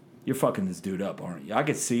 You're fucking this dude up, aren't you? I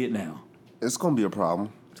can see it now. It's going to be a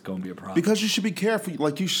problem. It's going to be a problem. Because you should be careful.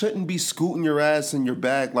 Like, you shouldn't be scooting your ass in your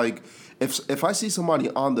bag. Like, if I see somebody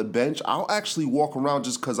on the bench, I'll actually walk around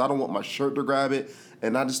just because I don't want my shirt to grab it,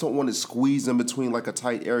 and I just don't want to squeeze in between, like, a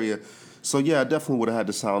tight area. So, yeah, I definitely would have had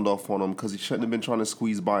to sound off on him because he shouldn't have been trying to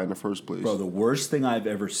squeeze by in the first place. Bro, the worst thing I've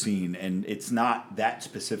ever seen, and it's not that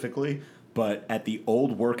specifically, but at the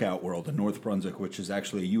old Workout World in North Brunswick, which is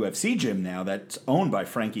actually a UFC gym now that's owned by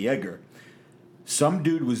Frankie Edgar, some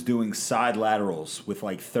dude was doing side laterals with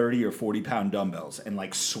like 30 or 40 pound dumbbells and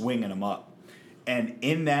like swinging them up. And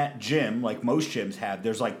in that gym, like most gyms have,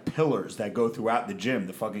 there's like pillars that go throughout the gym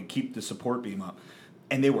to fucking keep the support beam up.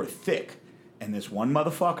 And they were thick. And this one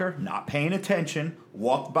motherfucker, not paying attention,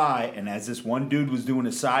 walked by, and as this one dude was doing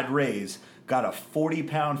a side raise, got a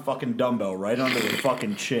 40-pound fucking dumbbell right under the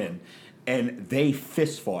fucking chin. And they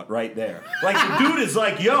fist fought right there. Like, the dude is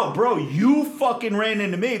like, yo, bro, you fucking ran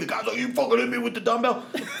into me. The guy's like, you fucking hit me with the dumbbell.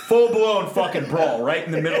 Full-blown fucking brawl right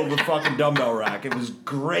in the middle of the fucking dumbbell rack. It was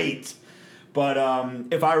great. But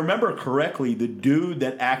if I remember correctly, the dude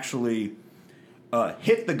that actually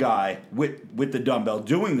hit the guy with the dumbbell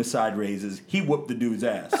doing the side raises, he whooped the dude's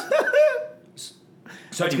ass.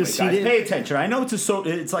 So anyway, guys, pay attention. I know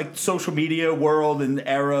it's like social media world and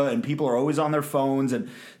era, and people are always on their phones. And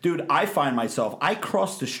dude, I find myself, I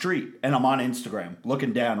cross the street and I'm on Instagram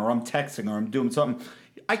looking down, or I'm texting, or I'm doing something.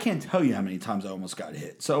 I can't tell you how many times I almost got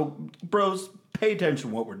hit. So, bros, pay attention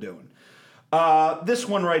to what we're doing. This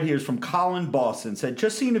one right here is from Colin Boston. Said,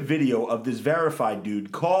 just seen a video of this verified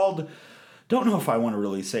dude called, don't know if I want to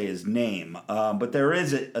really say his name, but there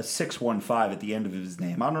is a 615 at the end of his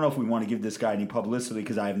name. I don't know if we want to give this guy any publicity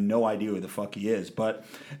because I have no idea who the fuck he is. But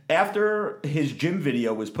after his gym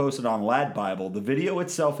video was posted on Lad Bible, the video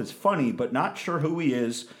itself is funny, but not sure who he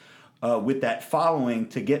is with that following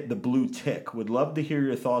to get the blue tick. Would love to hear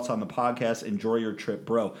your thoughts on the podcast. Enjoy your trip,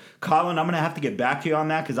 bro. Colin, I'm going to have to get back to you on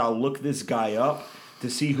that because I'll look this guy up to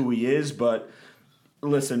see who he is. But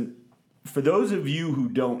listen, for those of you who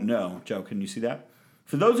don't know, Joe, can you see that?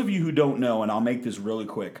 For those of you who don't know, and I'll make this really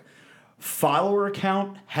quick, follower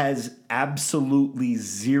count has absolutely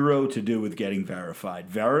zero to do with getting verified.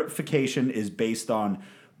 Verification is based on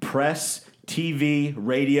press, TV,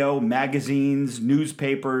 radio, magazines,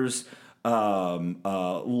 newspapers,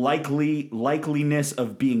 likeliness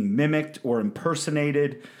of being mimicked or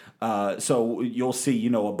impersonated. So you'll see,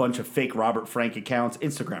 a bunch of fake Robert Frank accounts.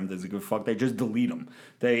 Instagram doesn't give a fuck. They just delete them.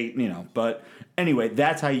 But anyway,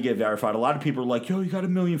 that's how you get verified. A lot of people are like, yo, you got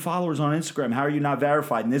 1 million followers on Instagram. How are you not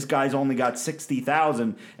verified? And this guy's only got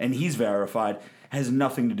 60,000 and he's verified. Has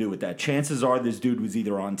nothing to do with that. Chances are this dude was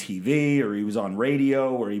either on TV or he was on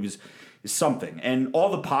radio or he was something. And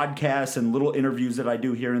all the podcasts and little interviews that I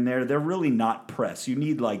do here and there, they're really not press. You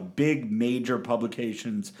need like big major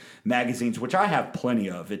publications, magazines, which I have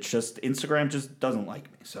plenty of. It's just Instagram just doesn't like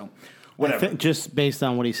me. So whatever. Just based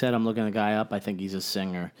on what he said, I'm looking the guy up. I think he's a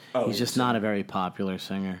singer. He's just not a very popular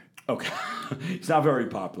singer. Okay. He's not very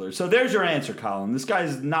popular. So there's your answer, Colin. This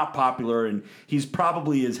guy's not popular, and he's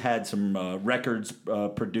probably has had some records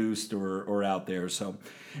produced or out there. So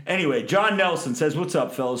anyway, John Nelson says, what's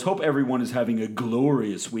up, fellas? Hope everyone is having a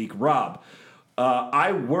glorious week. Rob,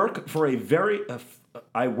 I work for a very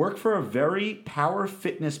power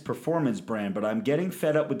fitness performance brand, but I'm getting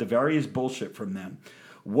fed up with the various bullshit from them.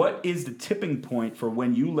 What is the tipping point for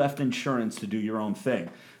when you left insurance to do your own thing?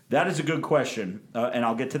 That is a good question, and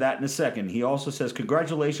I'll get to that in a second. He also says,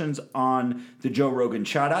 congratulations on the Joe Rogan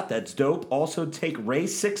shout-out. That's dope. Also, take Ray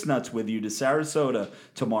Six Nuts with you to Sarasota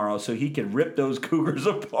tomorrow so he can rip those Cougars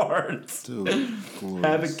apart. Dude,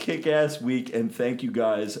 have a kick-ass week, and thank you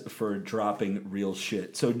guys for dropping real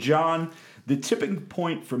shit. So, John, the tipping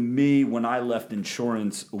point for me when I left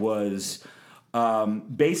insurance was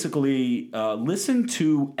basically listen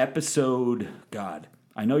to episode, God,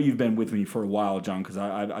 I know you've been with me for a while, John, because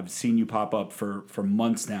I've seen you pop up for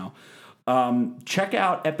months now. Check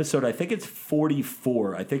out episode, I think it's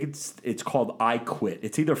 44. I think it's called I Quit.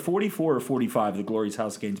 It's either 44 or 45, the Glorious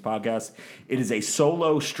House of Gains podcast. It is a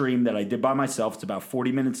solo stream that I did by myself. It's about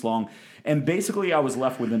 40 minutes long. And basically, I was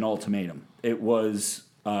left with an ultimatum. It was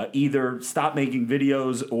either stop making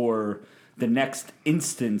videos or the next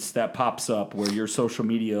instance that pops up where your social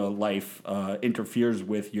media life interferes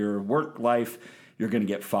with your work life, you're going to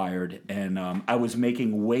get fired. And I was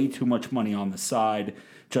making way too much money on the side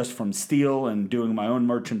just from Steel and doing my own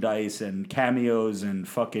merchandise and cameos and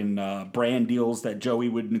fucking brand deals that Joey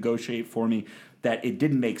would negotiate for me, that it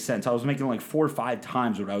didn't make sense. I was making like 4 or 5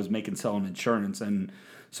 times what I was making selling insurance, and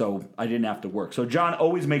so I didn't have to work. So, John,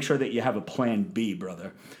 always make sure that you have a plan B,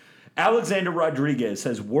 brother. Alexander Rodriguez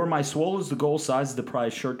says, wore my swole as the goal, size of the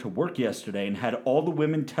prize shirt to work yesterday and had all the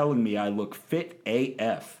women telling me I look fit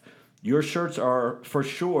AF. Your shirts are, for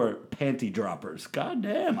sure, panty droppers. God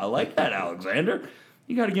damn, I like that, Alexander.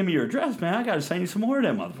 You got to give me your address, man. I got to send you some more of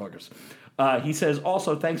them motherfuckers. He says,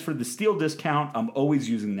 also, thanks for the Steel discount. I'm always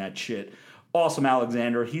using that shit. Awesome,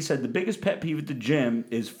 Alexander. He said, the biggest pet peeve at the gym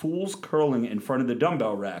is fools curling in front of the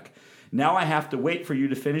dumbbell rack. Now I have to wait for you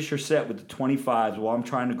to finish your set with the 25s while I'm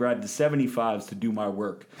trying to grab the 75s to do my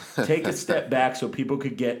work. Take a step back so people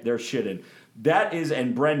could get their shit in. That is,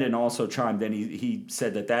 and Brendan also chimed in. He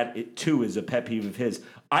said that too is a pet peeve of his.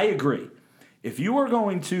 I agree. If you are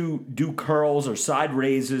going to do curls or side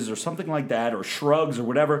raises or something like that, or shrugs or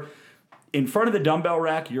whatever, in front of the dumbbell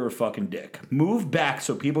rack, you're a fucking dick. Move back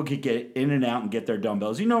so people can get in and out and get their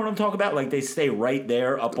dumbbells. You know what I'm talking about? Like they stay right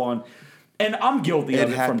there up on. And I'm guilty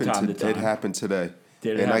of it from time to time. It happened today.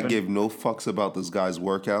 Did it happen? I gave no fucks about this guy's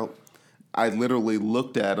workout. I literally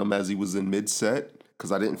looked at him as he was in mid-set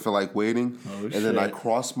because I didn't feel like waiting. Oh, and then I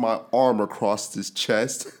crossed my arm across his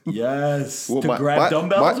chest. Yes. To grab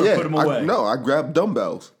dumbbells or put them away? I grabbed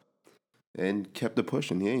dumbbells and kept it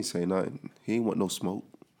pushing. He ain't say nothing. He ain't want no smoke.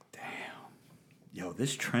 Damn. Yo,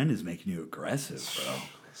 this trend is making you aggressive, bro.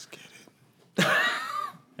 Let's get it.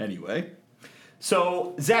 Anyway.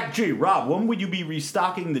 So, Zach G, Rob, when would you be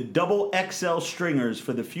restocking the double XL stringers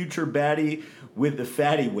for the future baddie with the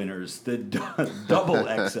fatty winners? The double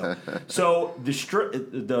XL. So,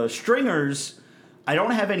 the stringers, I don't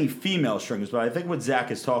have any female stringers, but I think what Zach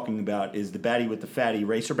is talking about is the baddie with the fatty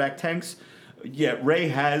racerback tanks. Yeah, Ray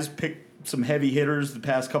has picked some heavy hitters the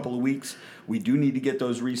past couple of weeks. We do need to get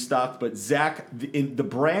those restocked. But, Zach, in the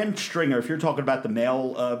brand stringer, if you're talking about the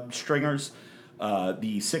male stringers,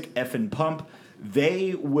 the Sick Effin' Pump,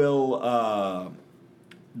 they will.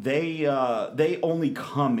 They only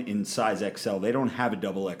come in size XL. They don't have a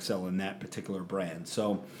double XL in that particular brand.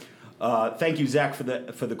 So Thank you, Zach, for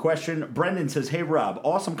the question. Brendan says, "Hey Rob,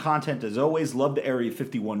 awesome content as always. Love the Area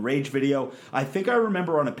 51 Rage video. I think I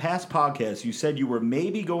remember on a past podcast you said you were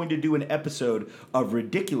maybe going to do an episode of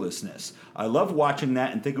ridiculousness. I love watching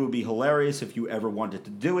that and think it would be hilarious if you ever wanted to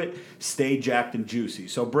do it. Stay jacked and juicy."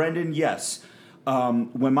 So Brendan, yes.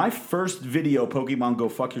 When my first video, Pokemon Go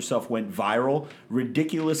Fuck Yourself, went viral,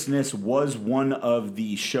 Ridiculousness was one of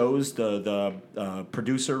the shows. The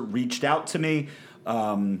producer reached out to me.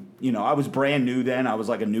 I was brand new then. I was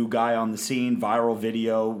like a new guy on the scene. Viral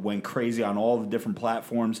video went crazy on all the different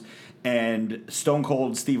platforms. And Stone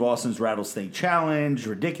Cold Steve Austin's Rattlesnake Challenge,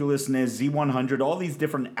 Ridiculousness, Z100, all these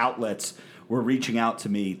different outlets were reaching out to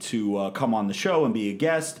me to come on the show and be a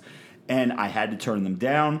guest. And I had to turn them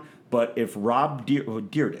down. But if Rob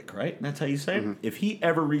Dyrdek, right? That's how you say it? Mm-hmm. If he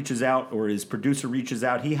ever reaches out or his producer reaches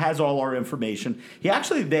out, he has all our information. They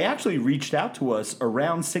actually reached out to us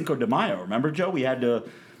around Cinco de Mayo. Remember, Joe? We had to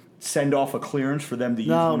send off a clearance for them to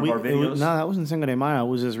use one of our videos. No, that wasn't Cinco de Mayo. It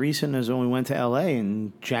was as recent as when we went to L.A.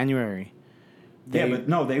 in January. They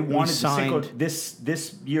wanted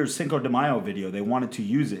this year's Cinco de Mayo video. They wanted to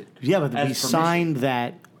use it. Yeah, but we signed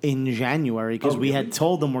that in January because we had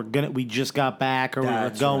told them we just got back or we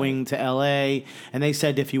were going to LA, and they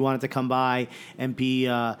said if you wanted to come by and be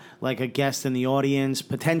like a guest in the audience,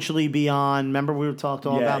 potentially be on. Remember we were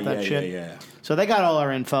talking about that shit? Yeah. So they got all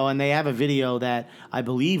our info, and they have a video that I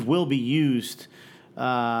believe will be used.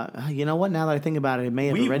 You know what? Now that I think about it, it may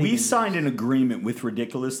have already been signed an agreement with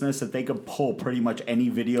Ridiculousness that they could pull pretty much any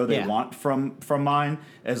video they want from mine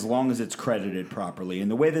as long as it's credited properly. And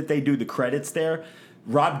the way that they do the credits there,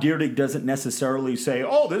 Rob Dyrdek doesn't necessarily say,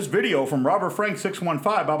 "Oh, this video from Robert Frank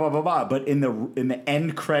 615, blah blah blah blah." But in the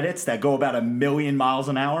end credits that go about 1,000,000 miles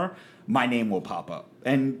an hour, my name will pop up,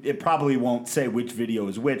 and it probably won't say which video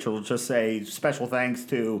is which. It'll just say special thanks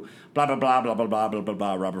to blah blah blah blah blah blah blah blah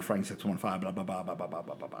blah Robert Frank 615 blah blah blah blah blah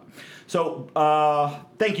blah blah blah. So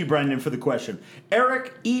thank you, Brendan, for the question.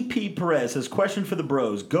 Eric E.P. Perez says, "Question for the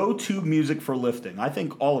bros: go-to music for lifting." I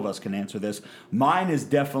think all of us can answer this. Mine is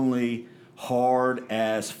definitely hard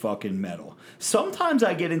ass fucking metal. Sometimes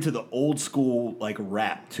I get into the old school like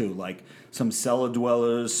rap too, like some Cellar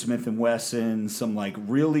Dwellers, Smith & Wesson, some like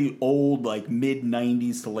really old like mid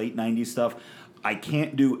 90s to late 90s stuff. I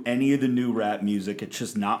can't do any of the new rap music. It's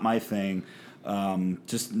just not my thing.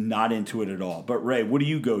 Just not into it at all. But Ray, what do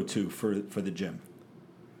you go to for the gym?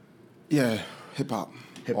 Yeah, hip hop.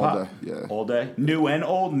 Hip hop. All day. Yeah. All day. New and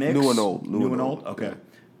old mix. New and old. New and old. Okay. Yeah.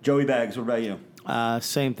 Joey Bags, what about you?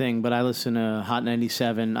 Same thing, but I listen to Hot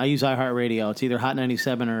 97. I use iHeartRadio. It's either Hot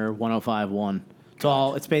 97 or 105.1.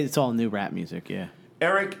 It's all new rap music, yeah.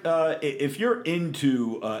 Eric, if you're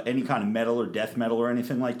into any kind of metal or death metal or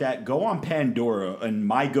anything like that, go on Pandora, and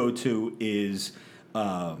my go-to is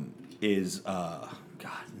God,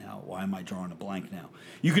 now why am I drawing a blank now?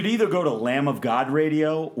 You could either go to Lamb of God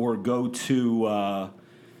Radio or go to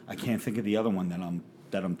I can't think of the other one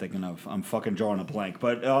that I'm thinking of. I'm fucking drawing a blank.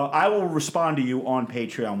 But I will respond to you on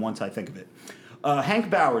Patreon once I think of it. Hank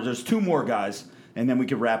Bowers, there's two more guys, and then we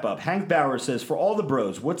can wrap up. Hank Bowers says, "For all the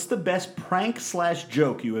bros, what's the best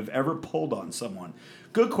prank/joke you have ever pulled on someone?"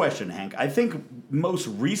 Good question, Hank. I think most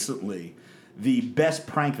recently, the best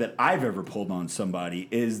prank that I've ever pulled on somebody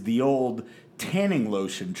is the old tanning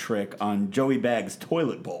lotion trick on Joey Bag's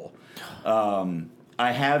toilet bowl.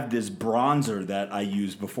 I have this bronzer that I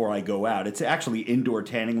use before I go out. It's actually indoor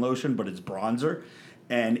tanning lotion, but it's bronzer.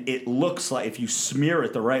 And it looks like, if you smear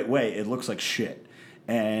it the right way, it looks like shit.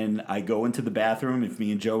 And I go into the bathroom. If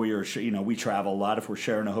me and Joey are, we travel a lot. If we're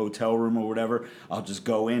sharing a hotel room or whatever, I'll just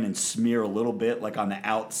go in and smear a little bit, like on the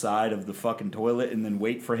outside of the fucking toilet, and then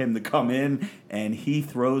wait for him to come in. And he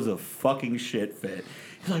throws a fucking shit fit.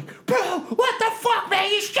 He's like, "Bro, what the fuck, man?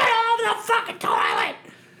 You shit all over the fucking toilet!"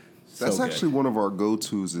 That's actually one of our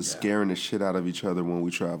go-tos is scaring the shit out of each other when we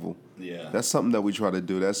travel. Yeah. That's something that we try to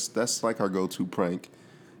do. That's like our go-to prank.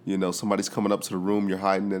 Somebody's coming up to the room, you're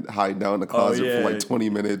hiding down in the closet for like 20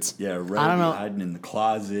 minutes. Yeah, Ray hiding in the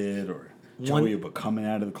closet, or Joey but coming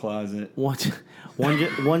out of the closet.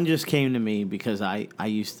 One just came to me because I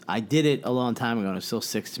did it a long time ago and it still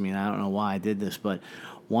sticks to me, and I don't know why I did this, but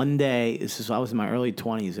one day, I was in my early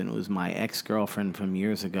 20s, and it was my ex-girlfriend from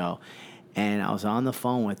years ago. And I was on the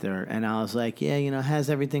phone with her, and I was like, "Yeah, how's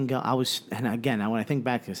everything go?" And again, when I think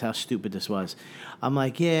back to this, how stupid this was. I'm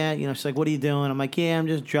like, "Yeah," she's like, "What are you doing?" I'm like, "Yeah, I'm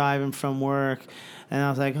just driving from work." And I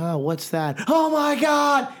was like, "Oh, what's that?" "Oh my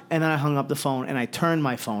God!" And then I hung up the phone, and I turned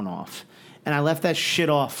my phone off, and I left that shit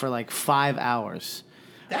off for like 5 hours.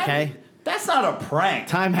 Okay. That's not a prank.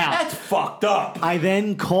 Time out. That's fucked up. I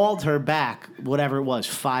then called her back, whatever it was,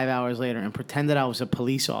 5 hours later, and pretended I was a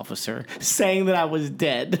police officer, saying that I was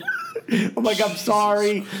dead. I'm like, I'm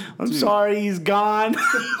sorry. I'm sorry he's gone.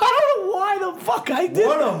 I don't know why the fuck I did.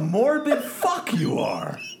 What a morbid fuck you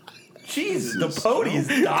are. Jesus, the pony is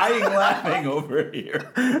dying laughing over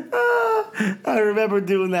here. I remember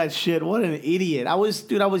doing that shit. What an idiot. I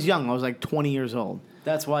was young. I was like 20 years old.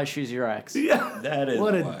 That's why she's your ex. Yeah. That is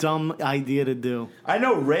What a why. dumb idea to do. I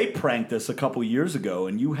know Ray pranked us a couple years ago,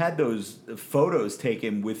 and you had those photos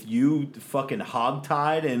taken with you fucking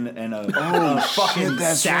hogtied and a fucking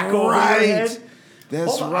that's sack over your right. head. That's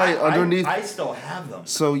Hold on, right. Underneath. I still have them.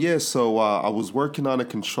 So I was working on a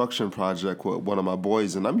construction project with one of my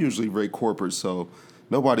boys, and I'm usually very corporate, so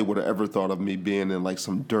nobody would have ever thought of me being in like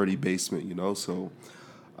some dirty basement, you know. So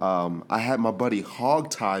I had my buddy hog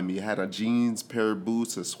tie me. I had a jeans, pair of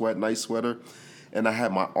boots, a nice sweater, and I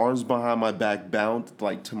had my arms behind my back, bound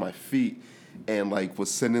like to my feet, and like was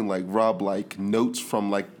sending like Rob like notes from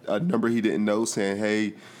like a number he didn't know, saying,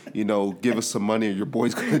 "Hey, you know, give us some money or your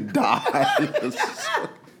boy's gonna die."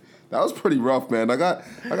 That was pretty rough, man. I got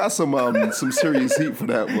some serious heat for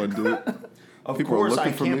that one, dude. Of People are course,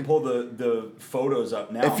 looking I for can't me. pull the photos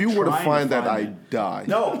up now. If you I'm were to trying find that, I'd die.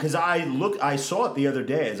 No, because I saw it the other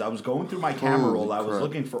day as I was going through my camera Holy roll. I was crap.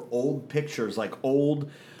 looking for old pictures, like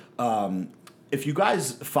old. If you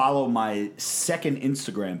guys follow my second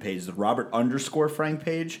Instagram page, the Robert_Frank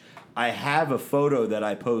page, I have a photo that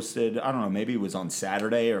I posted. I don't know, maybe it was on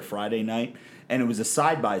Saturday or Friday night, and it was a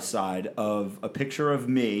side by side of a picture of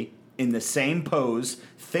me in the same pose,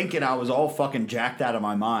 thinking I was all fucking jacked out of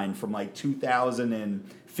my mind from like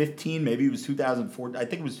 2015, maybe it was 2004. I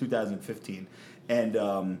think it was 2015,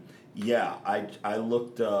 and yeah, I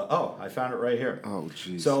looked. I found it right here. Oh,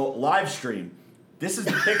 jeez. So live stream. This is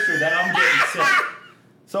the picture that I'm getting sent.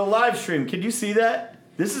 So live stream, can you see that?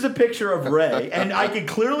 This is a picture of Ray, and I can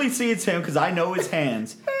clearly see it's him because I know his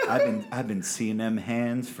hands. I've been seeing them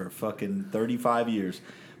hands for fucking 35 years.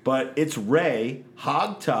 But it's Ray,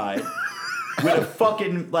 hogtied, with a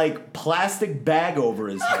fucking like plastic bag over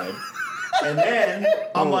his head. And then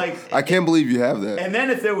I'm like, I can't believe you have that. and then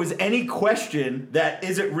if there was any question that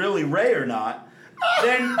is it really Ray or not,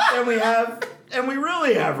 then we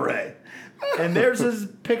really have Ray. And there's his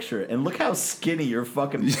picture. And look how skinny your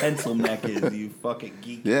fucking pencil neck is, you fucking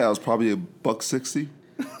geek. Yeah, I was probably $160.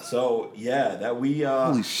 So yeah, that we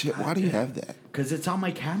Holy shit! Why do you have that? because it's on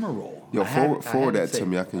my camera roll. Yo, I had forward it that to saved.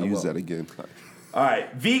 me. I can use will. that again. All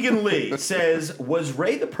right, Vegan Lee says, was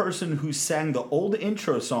Ray the person who sang the old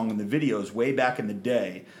intro song in the videos way back in the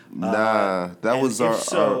day? Nah, that and was if our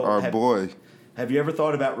so, boy. Have you ever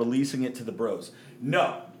thought about releasing it to the bros?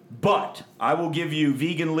 No, but I will give you,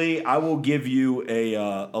 Vegan Lee, I will give you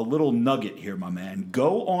a little nugget here, my man.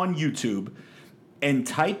 Go on YouTube and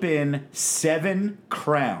type in 7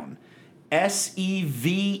 Crown.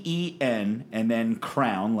 SEVEN, and then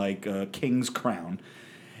crown, like King's Crown.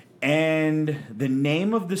 And the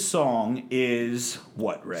name of the song is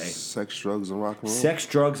what, Ray? Sex, drugs, and rock and roll. Sex,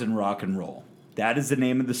 Drugs, and Rock and Roll. That is the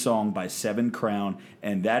name of the song by 7 Crown,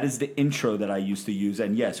 and that is the intro that I used to use.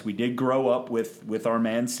 And yes, we did grow up with our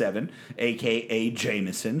man 7, a.k.a.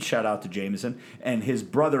 Jameson. Shout out to Jameson. And his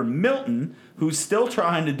brother Milton, who's still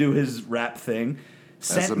trying to do his rap thing, As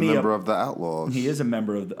sent a me member of the Outlaws. He is a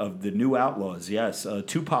member of the New Outlaws, yes.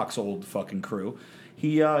 Tupac's old fucking crew.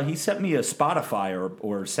 He sent me a Spotify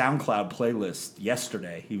or SoundCloud playlist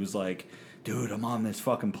yesterday. He was like, dude, I'm on this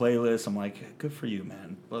fucking playlist. I'm like, good for you,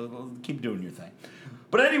 man. Well, keep doing your thing.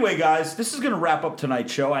 But anyway, guys, this is going to wrap up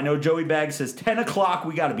tonight's show. I know Joey Bag says 10 o'clock,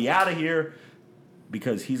 we got to be out of here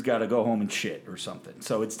because he's got to go home and shit or something.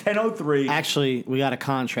 So it's 10:03. Actually, we got a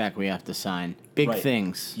contract we have to sign. Big Right.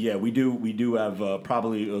 things. Yeah, we do. We do have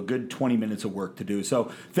probably a good 20 minutes of work to do. So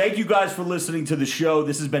thank you guys for listening to the show.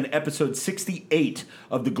 This has been episode 68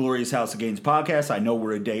 of the Glorious House of Gains podcast. I know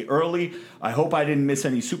we're a day early. I hope I didn't miss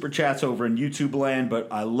any super chats over in YouTube land, but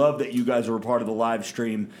I love that you guys were a part of the live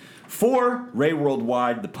stream. For Ray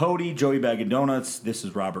Worldwide, the Pody, Joey Bag of Donuts, this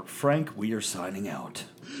is Robert Frank. We are signing out.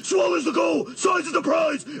 Swallows the goal, size is the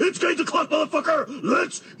prize. It's game to clock, motherfucker.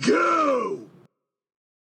 Let's go.